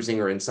incisor bruising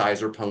or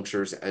incisor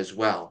punctures as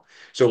well.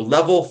 So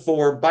level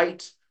 4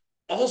 bite,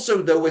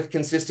 also, though, with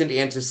consistent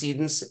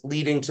antecedents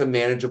leading to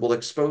manageable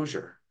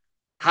exposure.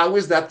 How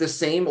is that the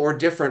same or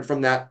different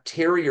from that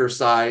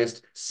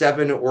terrier-sized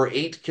 7 or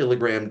 8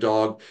 kilogram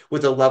dog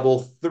with a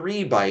level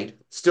 3 bite,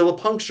 still a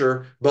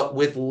puncture, but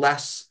with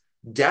less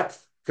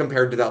depth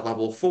compared to that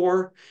level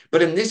 4?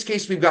 But in this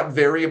case, we've got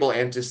variable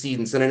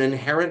antecedents and an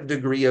inherent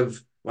degree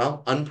of,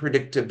 well,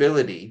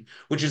 unpredictability,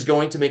 which is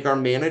going to make our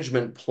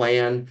management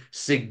plan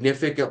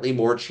significantly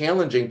more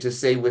challenging to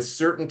say with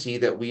certainty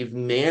that we've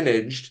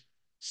managed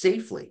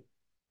safely.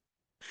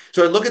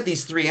 So I look at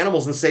these three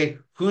animals and say,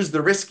 who's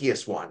the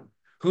riskiest one?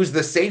 Who's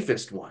the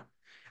safest one?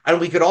 And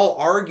we could all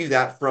argue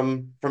that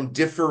from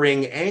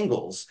differing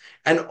angles.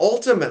 And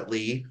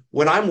ultimately,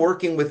 when I'm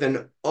working with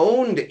an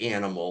owned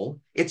animal,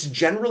 it's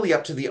generally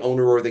up to the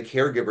owner or the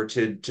caregiver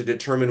to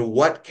determine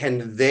what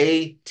can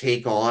they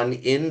take on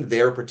in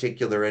their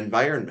particular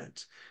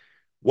environment.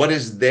 What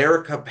is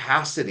their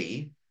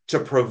capacity to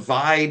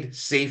provide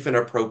safe and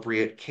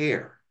appropriate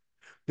care?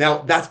 Now,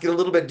 that's a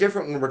little bit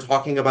different when we're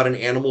talking about an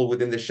animal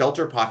within the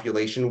shelter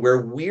population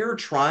where we're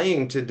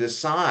trying to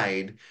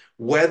decide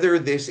whether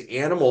this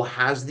animal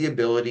has the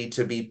ability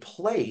to be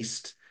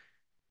placed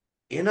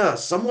in a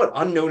somewhat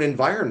unknown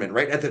environment,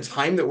 right? At the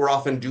time that we're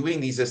often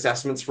doing these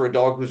assessments for a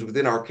dog who's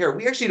within our care,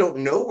 we actually don't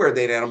know where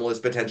that animal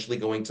is potentially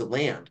going to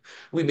land.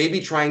 We may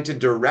be trying to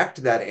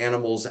direct that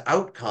animal's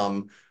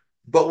outcome,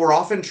 but we're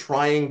often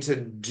trying to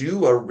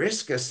do a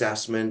risk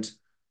assessment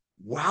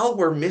while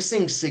we're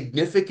missing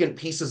significant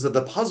pieces of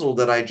the puzzle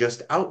that I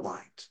just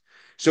outlined.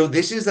 So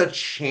this is a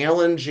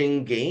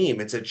challenging game.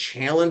 It's a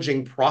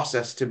challenging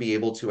process to be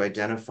able to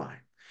identify.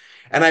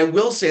 And I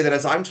will say that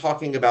as I'm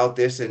talking about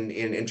this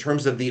in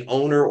terms of the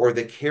owner or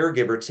the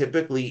caregiver,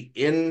 typically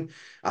in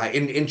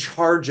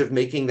charge of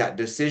making that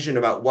decision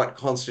about what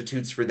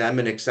constitutes for them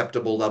an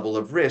acceptable level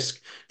of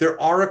risk, there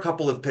are a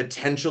couple of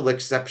potential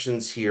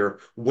exceptions here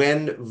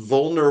when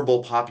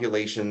vulnerable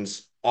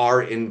populations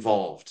are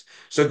involved.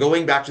 So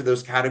going back to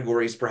those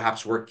categories,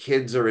 perhaps where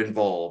kids are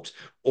involved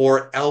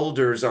or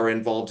elders are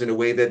involved in a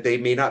way that they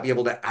may not be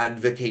able to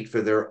advocate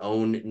for their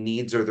own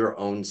needs or their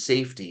own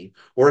safety,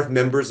 or if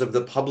members of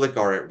the public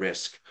are at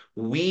risk,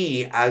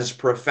 we as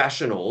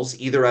professionals,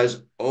 either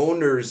as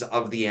owners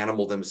of the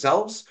animal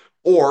themselves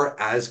or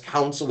as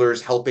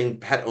counselors helping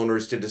pet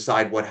owners to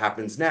decide what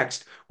happens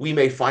next, we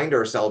may find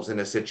ourselves in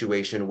a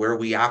situation where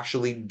we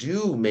actually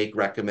do make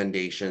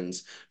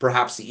recommendations,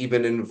 perhaps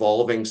even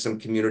involving some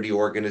community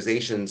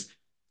organizations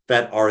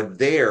that are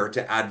there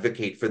to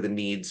advocate for the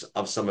needs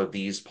of some of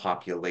these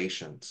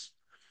populations.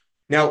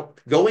 Now,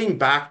 going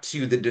back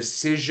to the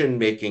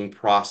decision-making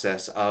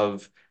process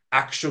of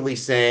actually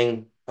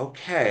saying,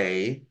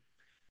 okay,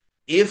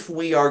 if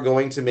we are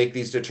going to make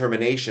these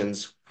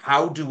determinations,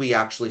 how do we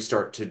actually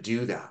start to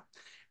do that?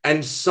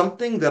 And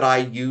something that I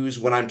use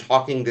when I'm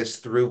talking this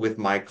through with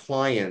my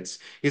clients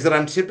is that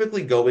I'm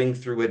typically going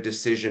through a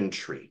decision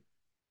tree.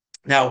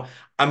 Now,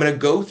 I'm going to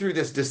go through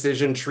this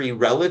decision tree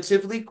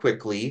relatively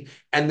quickly,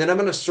 and then I'm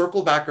going to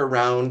circle back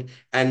around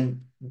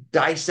and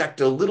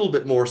dissect a little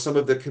bit more some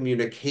of the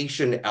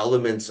communication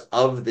elements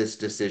of this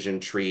decision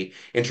tree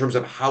in terms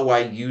of how I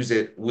use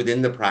it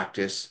within the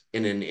practice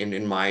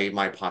in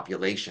my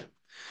population.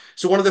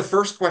 So one of the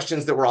first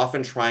questions that we're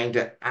often trying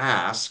to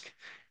ask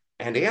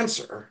and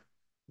answer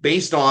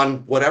based on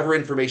whatever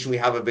information we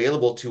have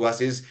available to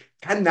us is,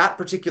 can that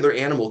particular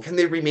animal, can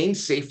they remain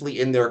safely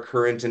in their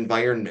current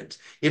environment?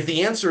 If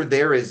the answer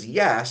there is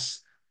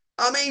yes,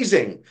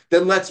 Amazing.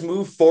 Then let's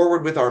move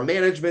forward with our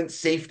management,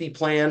 safety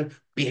plan,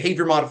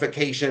 behavior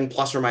modification,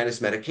 plus or minus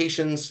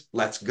medications.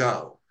 Let's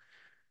go.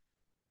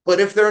 But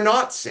if they're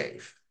not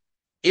safe,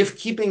 if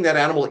keeping that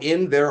animal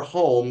in their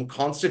home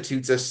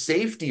constitutes a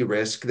safety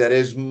risk that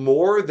is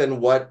more than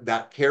what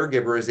that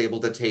caregiver is able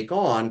to take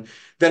on,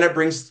 then it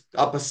brings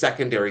up a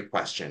secondary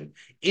question.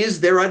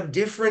 Is there a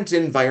different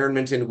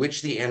environment in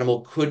which the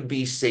animal could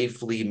be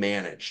safely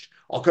managed?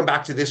 I'll come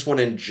back to this one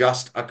in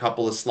just a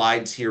couple of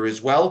slides here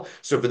as well.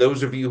 So for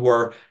those of you who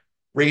are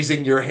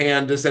raising your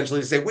hand essentially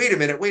to say, wait a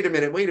minute, wait a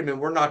minute, wait a minute,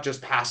 we're not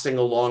just passing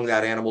along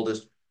that animal.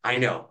 Just, I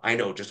know,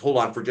 just hold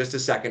on for just a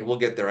second. We'll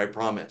get there, I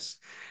promise.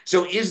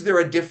 So is there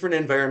a different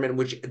environment in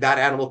which that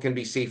animal can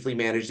be safely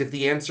managed? If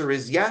the answer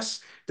is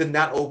yes, then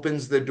that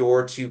opens the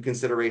door to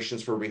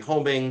considerations for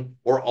rehoming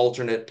or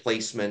alternate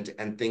placement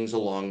and things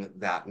along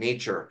that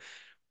nature.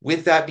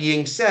 With that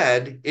being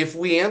said, if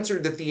we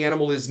answered that the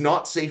animal is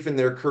not safe in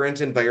their current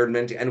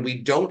environment and we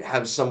don't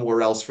have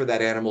somewhere else for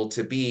that animal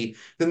to be,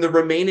 then the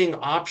remaining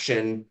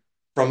option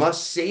from a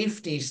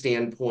safety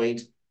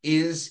standpoint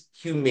is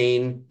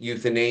humane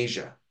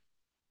euthanasia.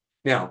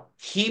 Now,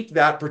 keep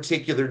that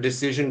particular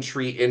decision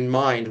tree in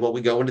mind while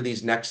we go into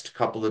these next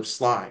couple of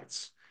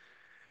slides.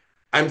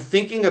 I'm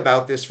thinking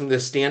about this from the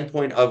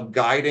standpoint of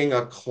guiding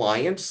a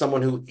client,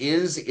 someone who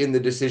is in the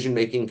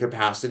decision-making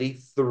capacity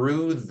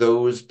through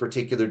those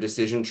particular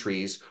decision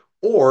trees.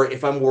 Or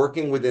if I'm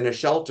working within a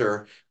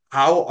shelter,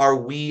 how are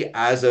we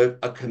as a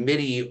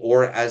committee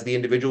or as the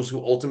individuals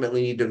who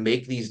ultimately need to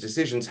make these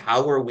decisions,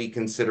 how are we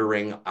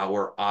considering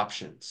our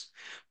options?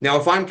 Now,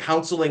 if I'm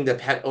counseling the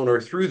pet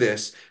owner through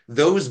this,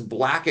 those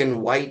black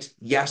and white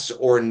yes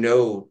or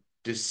no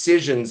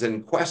decisions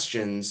and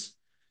questions,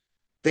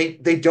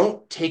 they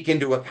don't take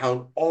into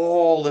account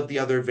all of the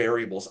other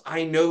variables.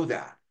 I know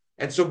that.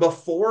 And so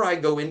before I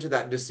go into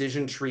that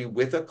decision tree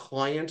with a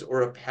client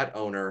or a pet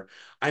owner,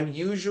 I'm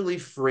usually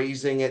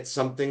phrasing it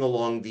something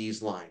along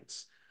these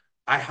lines.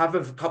 I have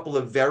a couple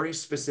of very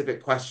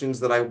specific questions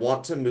that I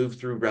want to move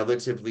through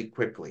relatively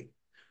quickly.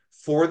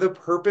 For the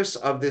purpose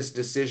of this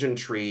decision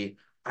tree,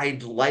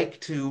 I'd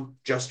like to,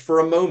 just for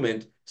a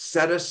moment,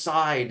 set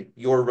aside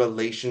your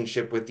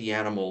relationship with the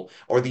animal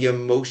or the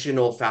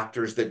emotional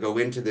factors that go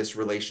into this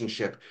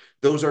relationship.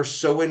 Those are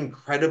so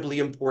incredibly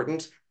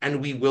important,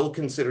 and we will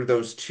consider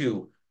those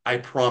too, I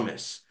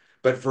promise.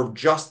 But for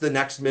just the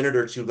next minute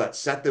or two, let's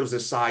set those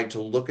aside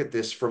to look at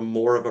this from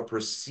more of a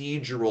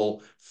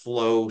procedural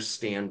flow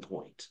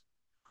standpoint.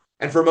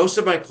 And for most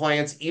of my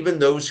clients, even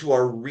those who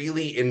are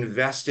really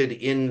invested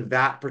in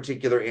that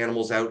particular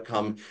animal's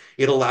outcome,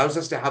 it allows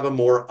us to have a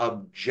more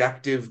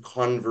objective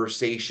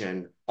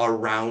conversation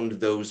around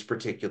those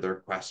particular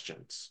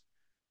questions.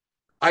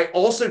 I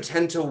also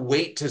tend to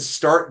wait to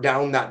start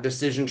down that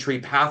decision tree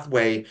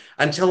pathway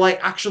until I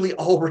actually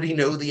already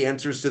know the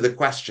answers to the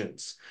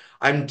questions.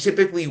 I'm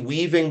typically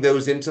weaving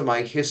those into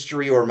my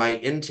history or my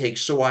intake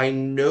so I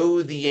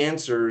know the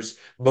answers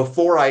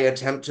before I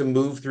attempt to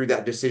move through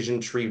that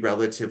decision tree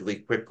relatively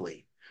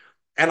quickly.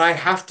 And I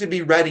have to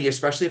be ready,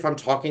 especially if I'm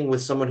talking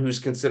with someone who's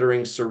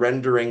considering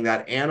surrendering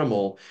that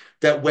animal,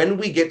 that when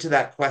we get to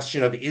that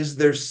question of, is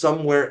there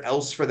somewhere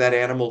else for that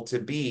animal to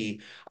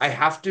be, I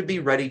have to be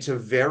ready to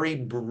very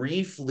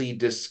briefly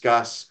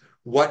discuss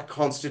what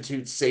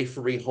constitutes safe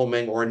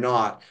rehoming or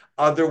not.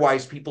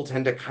 Otherwise, people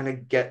tend to kind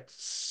of get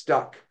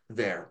stuck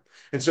there.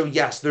 And so,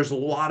 yes, there's a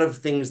lot of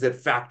things that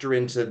factor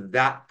into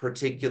that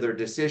particular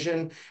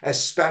decision,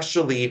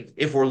 especially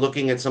if we're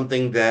looking at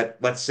something that,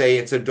 let's say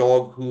it's a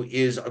dog who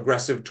is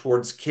aggressive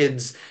towards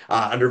kids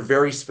under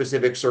very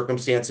specific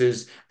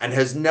circumstances and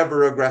has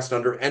never aggressed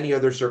under any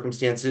other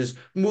circumstances.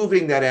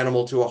 Moving that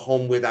animal to a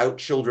home without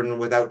children and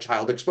without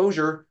child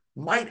exposure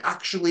might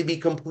actually be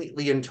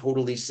completely and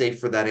totally safe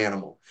for that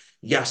animal.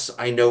 Yes,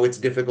 I know it's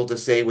difficult to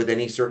say with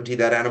any certainty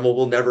that animal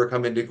will never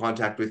come into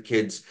contact with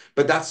kids,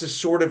 but that's the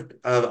sort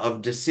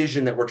of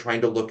decision that we're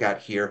trying to look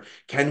at here.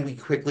 Can we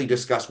quickly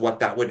discuss what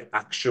that would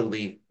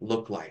actually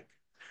look like?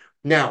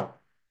 Now,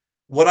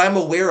 what I'm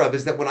aware of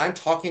is that when I'm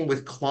talking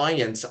with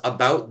clients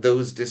about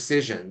those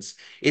decisions,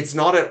 it's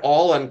not at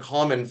all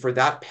uncommon for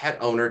that pet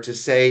owner to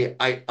say,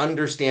 I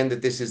understand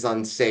that this is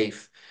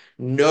unsafe.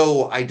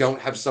 No, I don't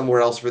have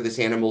somewhere else for this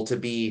animal to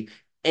be.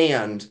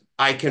 And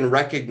I can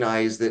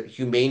recognize that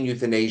humane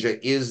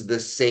euthanasia is the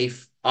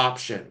safe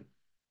option,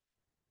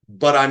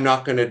 but I'm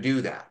not going to do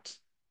that.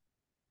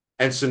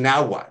 And so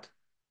now what?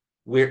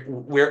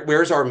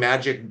 Where's our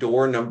magic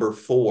door number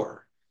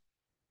 4?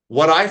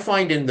 What I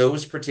find in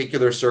those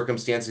particular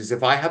circumstances,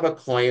 if I have a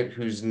client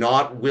who's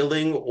not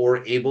willing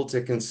or able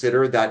to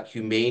consider that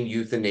humane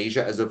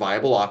euthanasia as a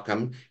viable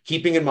outcome,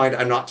 keeping in mind,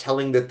 I'm not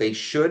telling that they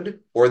should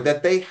or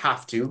that they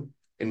have to.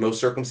 In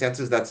most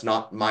circumstances, that's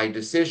not my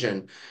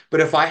decision. But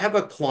if I have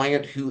a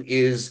client who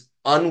is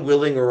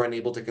unwilling or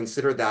unable to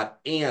consider that,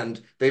 and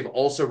they've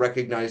also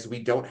recognized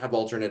we don't have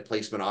alternate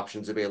placement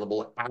options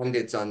available and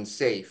it's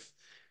unsafe,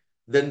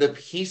 then the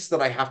piece that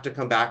I have to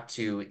come back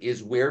to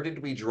is, where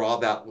did we draw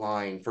that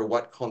line for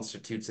what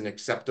constitutes an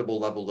acceptable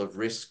level of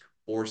risk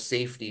or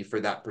safety for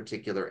that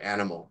particular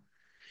animal?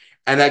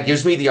 And that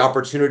gives me the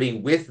opportunity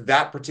with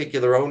that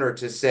particular owner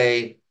to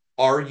say,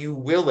 are you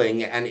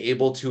willing and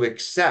able to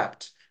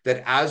accept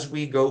that as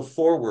we go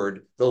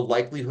forward, the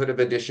likelihood of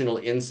additional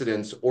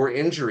incidents or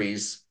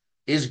injuries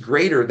is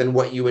greater than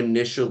what you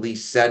initially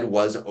said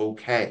was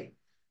okay?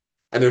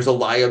 And there's a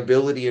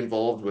liability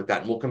involved with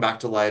that. And we'll come back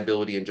to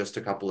liability in just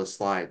a couple of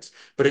slides.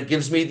 But it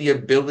gives me the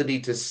ability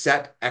to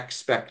set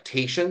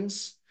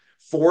expectations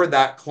for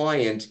that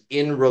client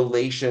in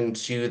relation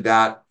to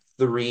that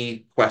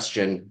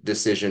 3-question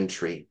decision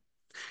tree.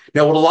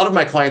 Now, what a lot of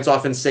my clients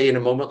often say in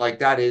a moment like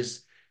that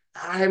is,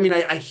 I mean,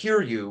 I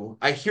hear you.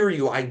 I hear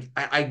you.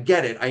 I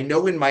get it. I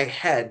know in my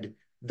head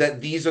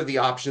that these are the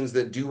options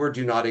that do or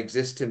do not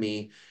exist to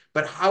me.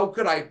 But how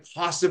could I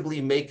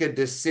possibly make a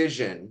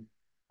decision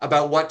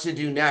about what to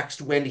do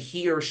next when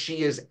he or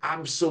she is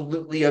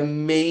absolutely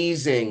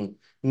amazing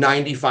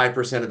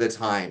 95% of the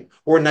time,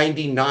 or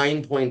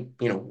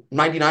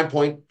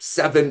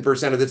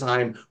 99.7% of the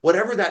time,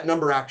 whatever that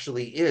number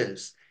actually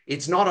is?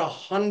 It's not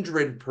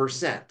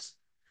 100%.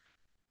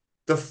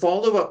 The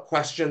follow-up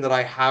question that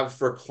I have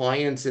for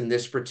clients in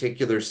this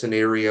particular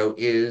scenario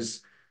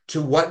is,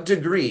 to what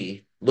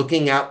degree,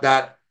 looking at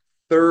that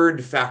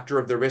third factor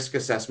of the risk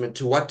assessment,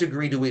 to what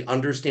degree do we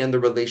understand the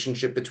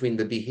relationship between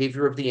the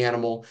behavior of the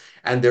animal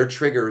and their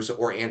triggers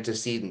or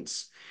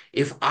antecedents?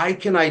 If I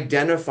can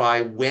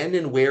identify when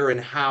and where and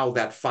how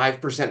that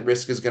 5%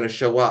 risk is going to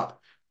show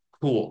up,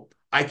 cool.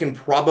 I can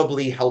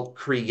probably help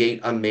create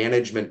a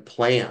management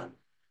plan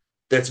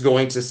that's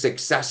going to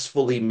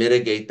successfully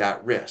mitigate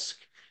that risk.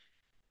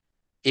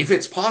 If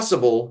it's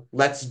possible,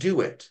 let's do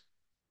it.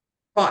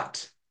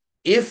 But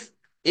if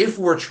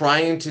we're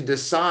trying to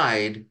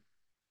decide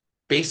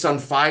based on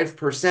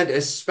 5%,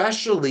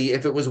 especially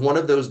if it was one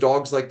of those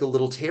dogs like the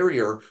little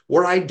terrier,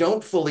 where I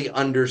don't fully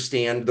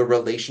understand the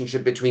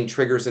relationship between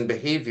triggers and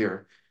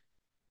behavior,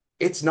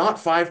 it's not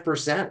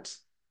 5%.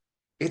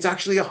 It's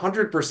actually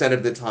 100%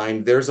 of the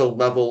time there's a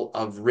level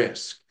of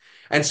risk.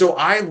 And so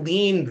I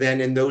lean then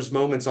in those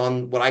moments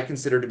on what I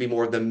consider to be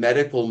more the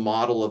medical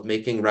model of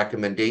making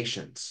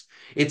recommendations.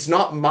 It's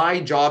not my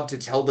job to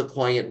tell the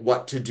client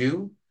what to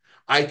do.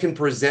 I can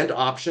present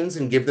options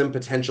and give them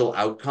potential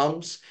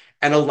outcomes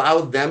and allow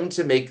them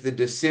to make the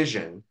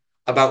decision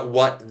about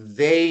what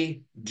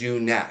they do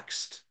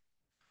next.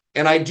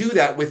 And I do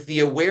that with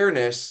the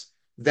awareness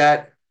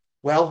that,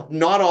 well,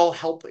 not all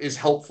help is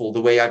helpful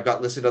the way I've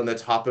got listed on the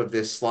top of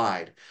this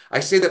slide.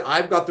 I say that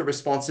I've got the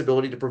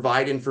responsibility to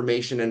provide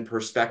information and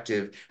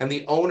perspective, and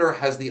the owner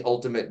has the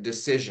ultimate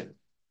decision.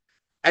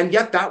 And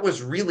yet that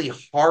was really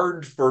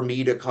hard for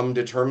me to come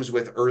to terms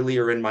with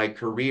earlier in my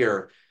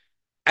career.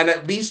 And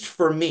at least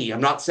for me, I'm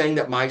not saying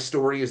that my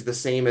story is the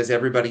same as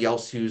everybody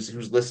else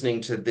who's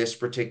listening to this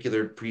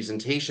particular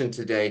presentation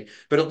today,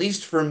 but at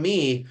least for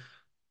me,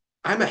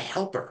 I'm a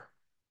helper.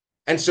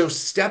 And so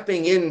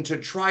stepping in to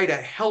try to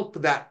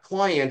help that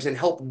client and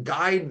help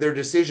guide their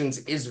decisions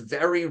is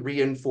very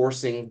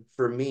reinforcing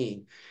for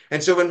me.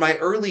 And so in my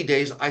early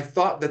days, I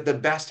thought that the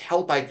best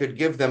help I could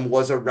give them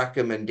was a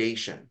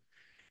recommendation.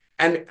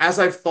 And as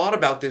I've thought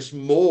about this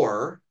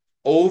more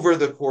over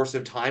the course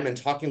of time and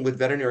talking with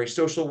veterinary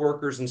social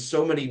workers and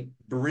so many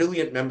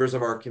brilliant members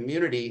of our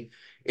community,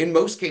 in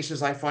most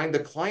cases, I find the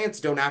clients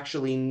don't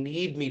actually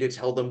need me to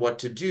tell them what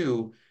to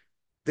do.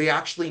 They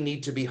actually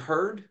need to be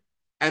heard,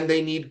 and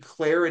they need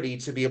clarity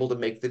to be able to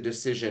make the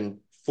decision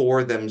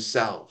for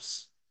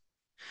themselves.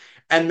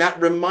 And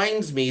that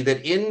reminds me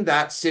that in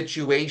that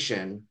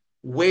situation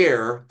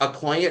where a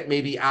client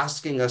may be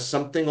asking us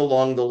something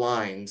along the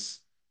lines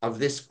of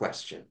this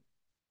question: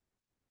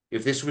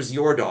 if this was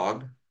your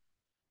dog,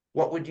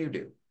 what would you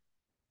do?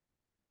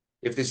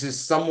 If this is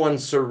someone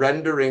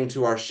surrendering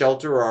to our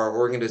shelter or our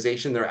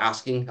organization, they're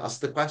asking us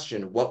the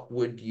question, what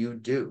would you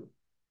do?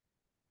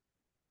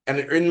 And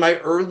in my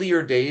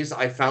earlier days,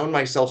 I found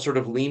myself sort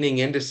of leaning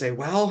in to say,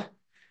 well,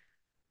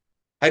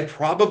 I'd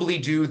probably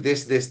do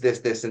this, this, this,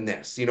 this, and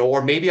this,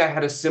 or maybe I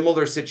had a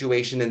similar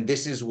situation and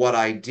this is what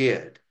I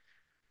did.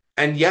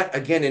 And yet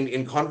again,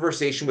 in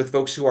conversation with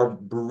folks who are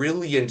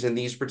brilliant in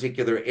these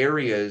particular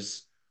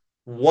areas,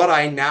 what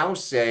I now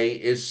say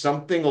is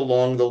something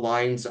along the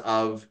lines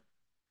of,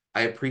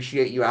 I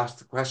appreciate you asked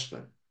the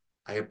question.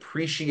 I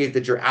appreciate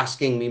that you're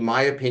asking me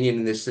my opinion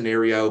in this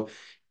scenario.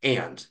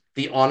 And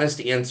the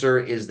honest answer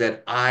is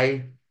that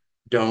I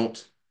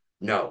don't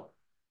know.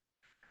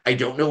 I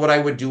don't know what I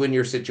would do in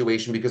your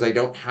situation because I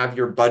don't have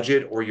your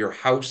budget or your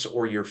house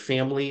or your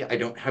family. I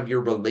don't have your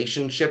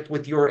relationship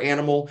with your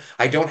animal.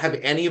 I don't have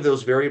any of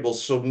those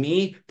variables. So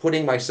me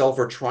putting myself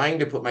or trying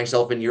to put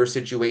myself in your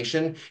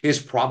situation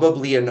is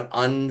probably an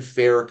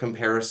unfair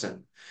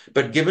comparison.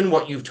 But given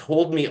what you've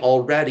told me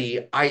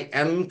already, I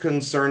am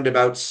concerned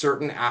about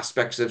certain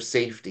aspects of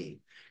safety.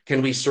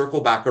 Can we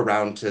circle back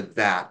around to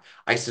that?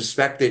 I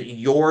suspect that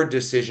your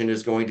decision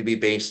is going to be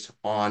based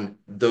on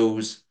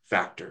those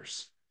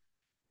factors.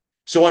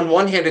 So on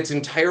one hand, it's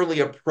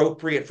entirely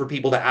appropriate for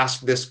people to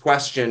ask this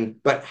question,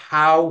 but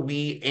how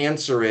we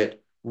answer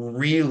it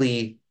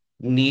really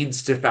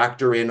needs to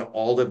factor in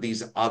all of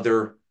these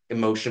other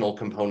emotional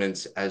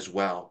components as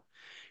well.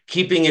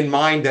 keeping in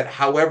mind that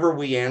however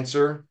we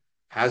answer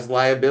has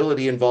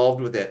liability involved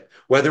with it.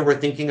 Whether we're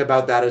thinking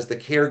about that as the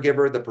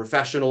caregiver, the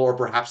professional, or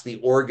perhaps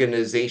the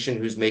organization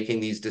who's making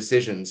these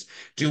decisions.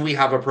 Do we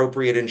have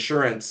appropriate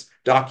insurance,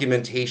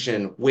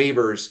 documentation,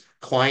 waivers,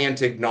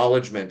 client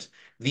acknowledgement?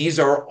 These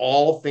are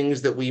all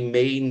things that we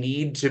may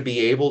need to be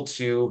able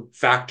to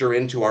factor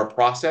into our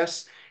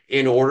process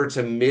in order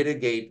to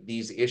mitigate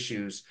these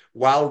issues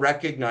while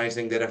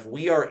recognizing that if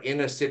we are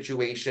in a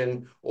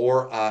situation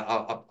or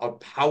a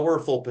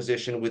powerful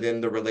position within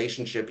the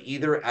relationship,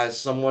 either as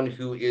someone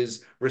who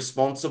is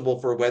responsible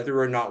for whether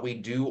or not we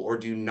do or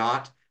do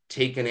not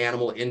take an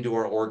animal into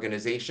our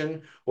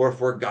organization, or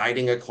if we're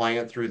guiding a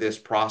client through this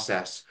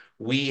process,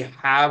 we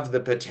have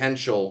the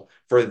potential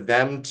for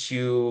them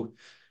to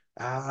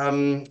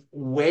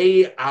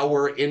weigh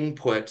our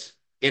input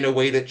in a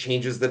way that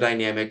changes the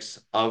dynamics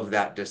of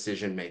that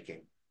decision making.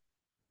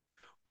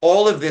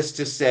 All of this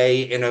to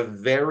say, in a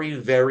very,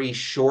 very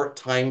short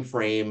time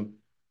frame,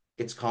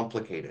 it's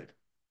complicated.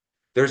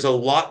 There's a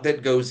lot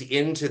that goes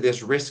into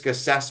this risk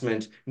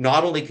assessment,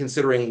 not only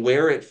considering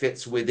where it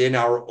fits within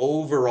our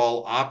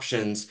overall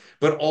options,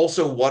 but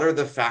also what are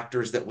the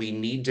factors that we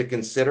need to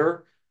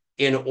consider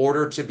in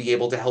order to be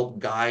able to help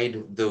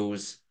guide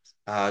those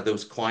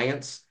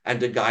clients and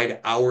to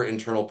guide our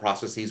internal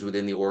processes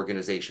within the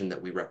organization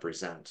that we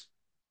represent.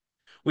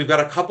 We've got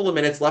a couple of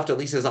minutes left, at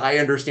least as I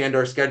understand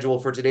our schedule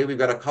for today. We've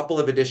got a couple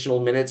of additional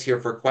minutes here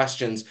for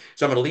questions.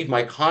 So I'm going to leave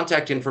my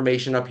contact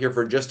information up here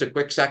for just a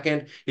quick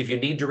second. If you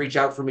need to reach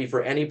out for me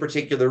for any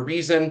particular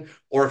reason,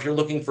 or if you're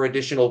looking for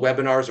additional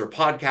webinars or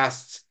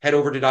podcasts, head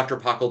over to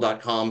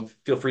drpachel.com.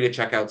 Feel free to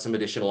check out some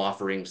additional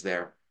offerings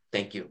there.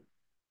 Thank you.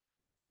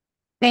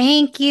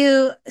 Thank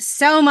you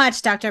so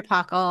much, Dr.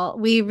 Pachel.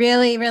 We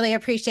really, really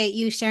appreciate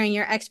you sharing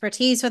your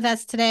expertise with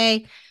us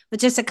today. With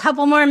just a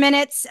couple more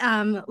minutes,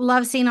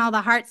 love seeing all the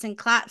hearts and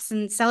claps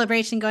and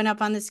celebration going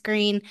up on the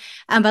screen.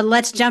 But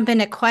let's jump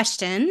into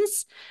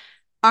questions.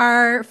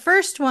 Our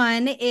first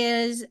one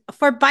is,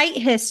 for bite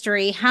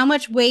history, how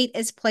much weight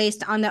is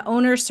placed on the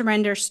owner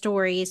surrender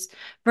stories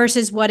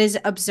versus what is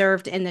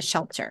observed in the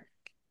shelter?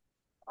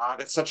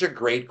 That's such a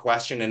great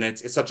question, and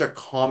it's such a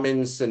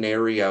common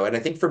scenario. And I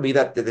think for me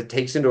that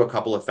takes into a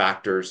couple of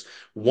factors.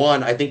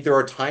 One, I think there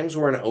are times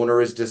where an owner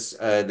is just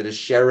that is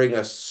sharing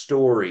a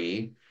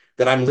story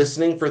that I'm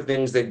listening for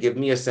things that give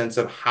me a sense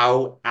of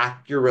how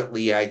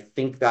accurately I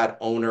think that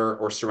owner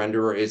or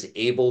surrenderer is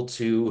able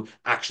to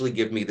actually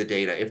give me the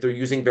data. If they're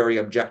using very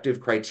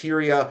objective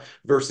criteria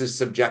versus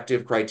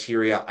subjective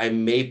criteria, I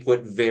may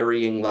put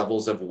varying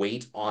levels of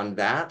weight on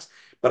that.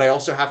 But I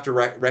also have to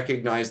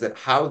recognize that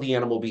how the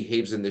animal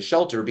behaves in the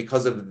shelter,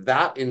 because of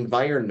that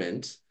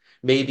environment,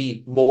 may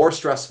be more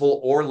stressful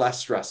or less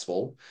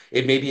stressful.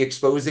 It may be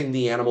exposing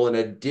the animal in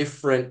a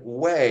different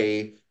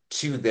way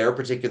to their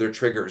particular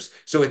triggers.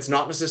 So it's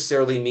not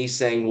necessarily me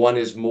saying one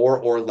is more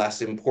or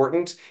less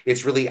important.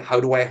 It's really,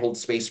 how do I hold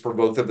space for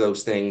both of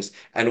those things?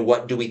 And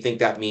what do we think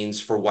that means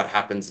for what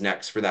happens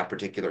next for that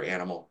particular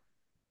animal?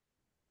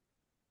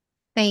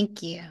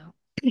 Thank you.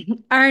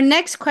 Our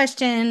next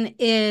question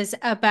is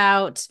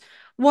about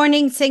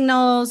warning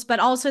signals, but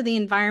also the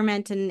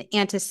environment and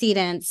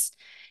antecedents.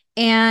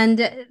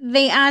 And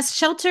they ask,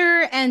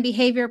 shelter and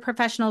behavior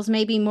professionals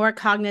may be more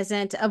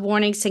cognizant of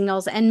warning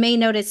signals and may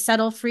notice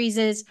subtle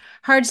freezes,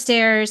 hard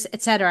stares,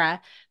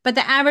 etc., but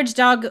the average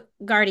dog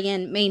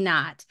guardian may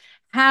not.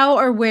 How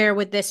or where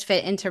would this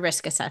fit into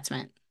risk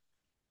assessment?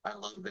 I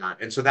love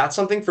that. And so that's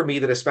something for me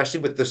that,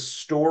 especially with the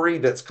story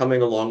that's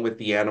coming along with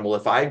the animal,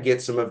 if I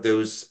get some of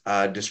those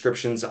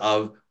descriptions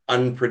of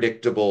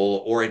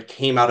unpredictable or it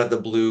came out of the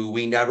blue,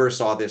 we never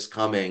saw this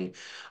coming,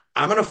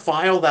 I'm going to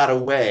file that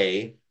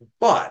away.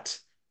 But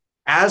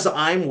as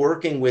I'm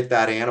working with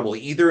that animal,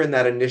 either in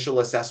that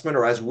initial assessment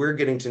or as we're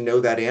getting to know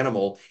that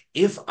animal,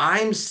 if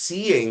I'm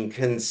seeing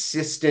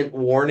consistent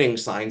warning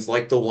signs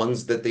like the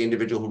ones that the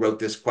individual who wrote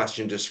this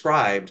question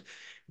described,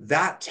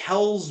 that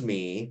tells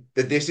me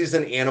that this is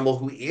an animal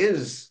who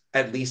is,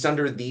 at least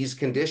under these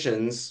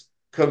conditions,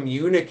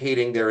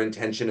 communicating their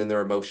intention and their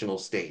emotional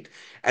state.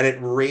 And it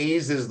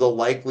raises the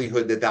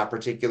likelihood that that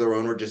particular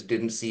owner just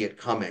didn't see it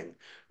coming.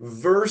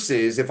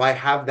 Versus if I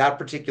have that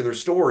particular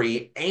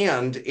story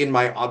and in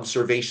my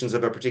observations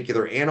of a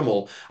particular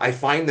animal, I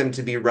find them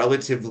to be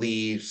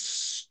relatively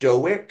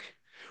stoic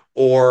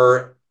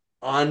or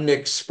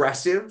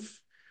unexpressive,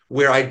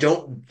 where I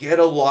don't get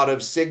a lot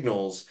of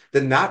signals,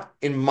 then that,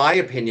 in my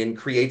opinion,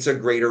 creates a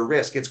greater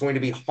risk. It's going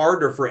to be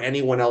harder for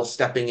anyone else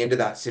stepping into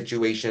that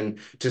situation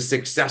to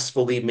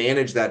successfully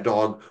manage that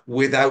dog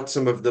without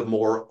some of the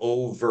more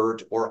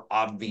overt or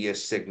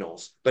obvious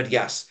signals. But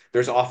yes,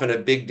 there's often a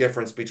big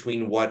difference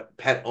between what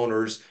pet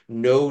owners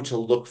know to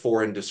look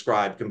for and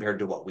describe compared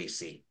to what we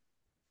see.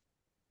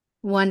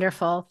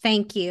 Wonderful.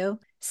 Thank you.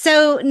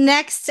 So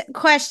next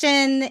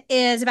question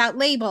is about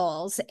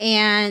labels,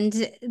 and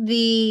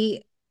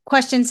the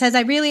question says,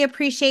 I really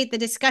appreciate the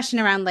discussion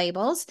around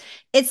labels.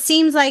 It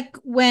seems like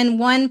when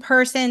one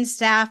person,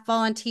 staff,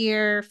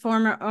 volunteer,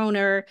 former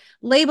owner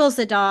labels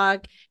the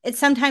dog, it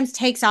sometimes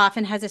takes off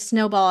and has a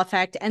snowball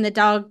effect, and the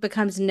dog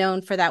becomes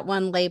known for that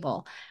one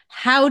label.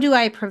 How do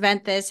I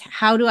prevent this?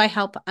 How do I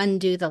help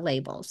undo the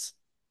labels?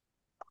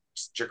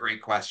 Such a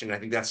great question. I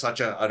think that's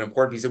such an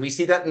important piece. And we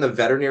see that in the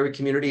veterinary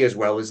community as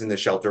well as in the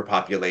shelter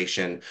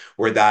population,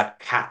 where that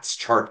CATS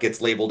chart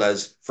gets labeled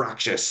as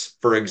fractious,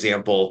 for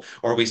example,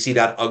 or we see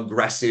that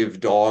aggressive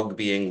dog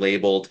being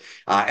labeled.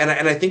 And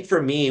I think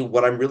for me,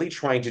 what I'm really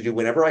trying to do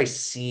whenever I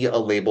see a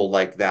label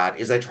like that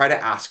is I try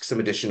to ask some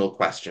additional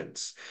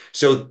questions.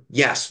 So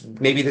yes,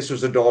 maybe this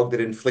was a dog that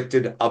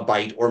inflicted a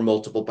bite or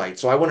multiple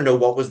bites. So I want to know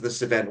what was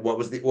the event, what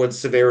was the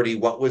severity,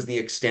 what was the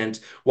extent,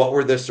 what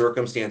were the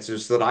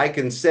circumstances, so that I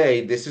can say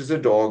this is a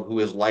dog who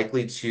is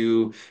likely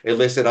to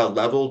elicit a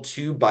level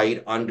 2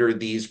 bite under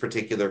these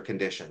particular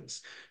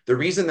conditions. The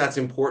reason that's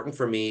important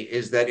for me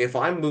is that if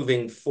I'm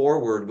moving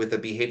forward with a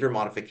behavior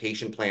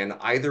modification plan,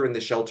 either in the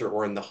shelter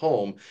or in the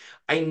home,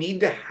 I need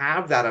to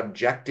have that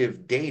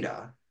objective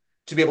data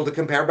to be able to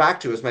compare back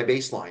to as my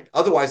baseline.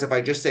 Otherwise, if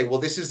I just say, well,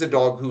 this is a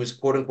dog who is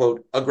quote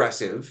unquote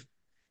aggressive,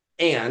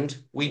 and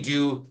we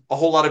do a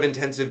whole lot of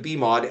intensive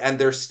BMOD and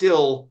they're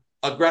still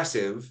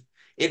aggressive,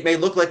 it may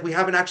look like we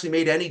haven't actually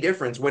made any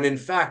difference when in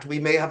fact we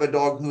may have a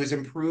dog who has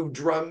improved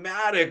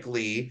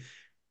dramatically.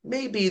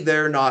 Maybe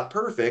they're not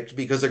perfect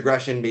because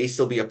aggression may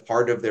still be a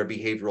part of their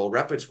behavioral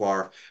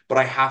repertoire, but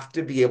I have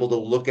to be able to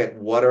look at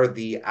what are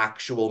the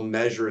actual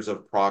measures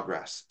of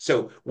progress.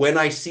 So when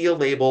I see a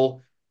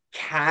label,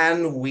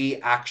 can we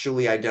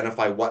actually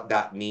identify what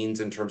that means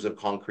in terms of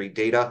concrete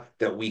data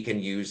that we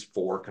can use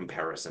for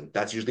comparison?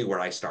 That's usually where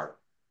I start.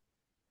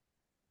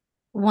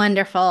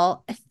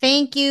 Wonderful.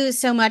 Thank you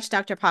so much,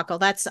 Dr. Pachel.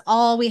 That's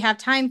all we have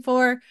time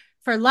for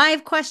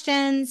live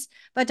questions,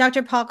 but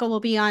Dr. Pachel will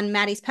be on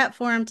Maddie's Pet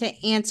Forum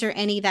to answer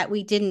any that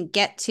we didn't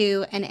get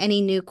to and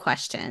any new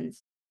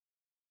questions.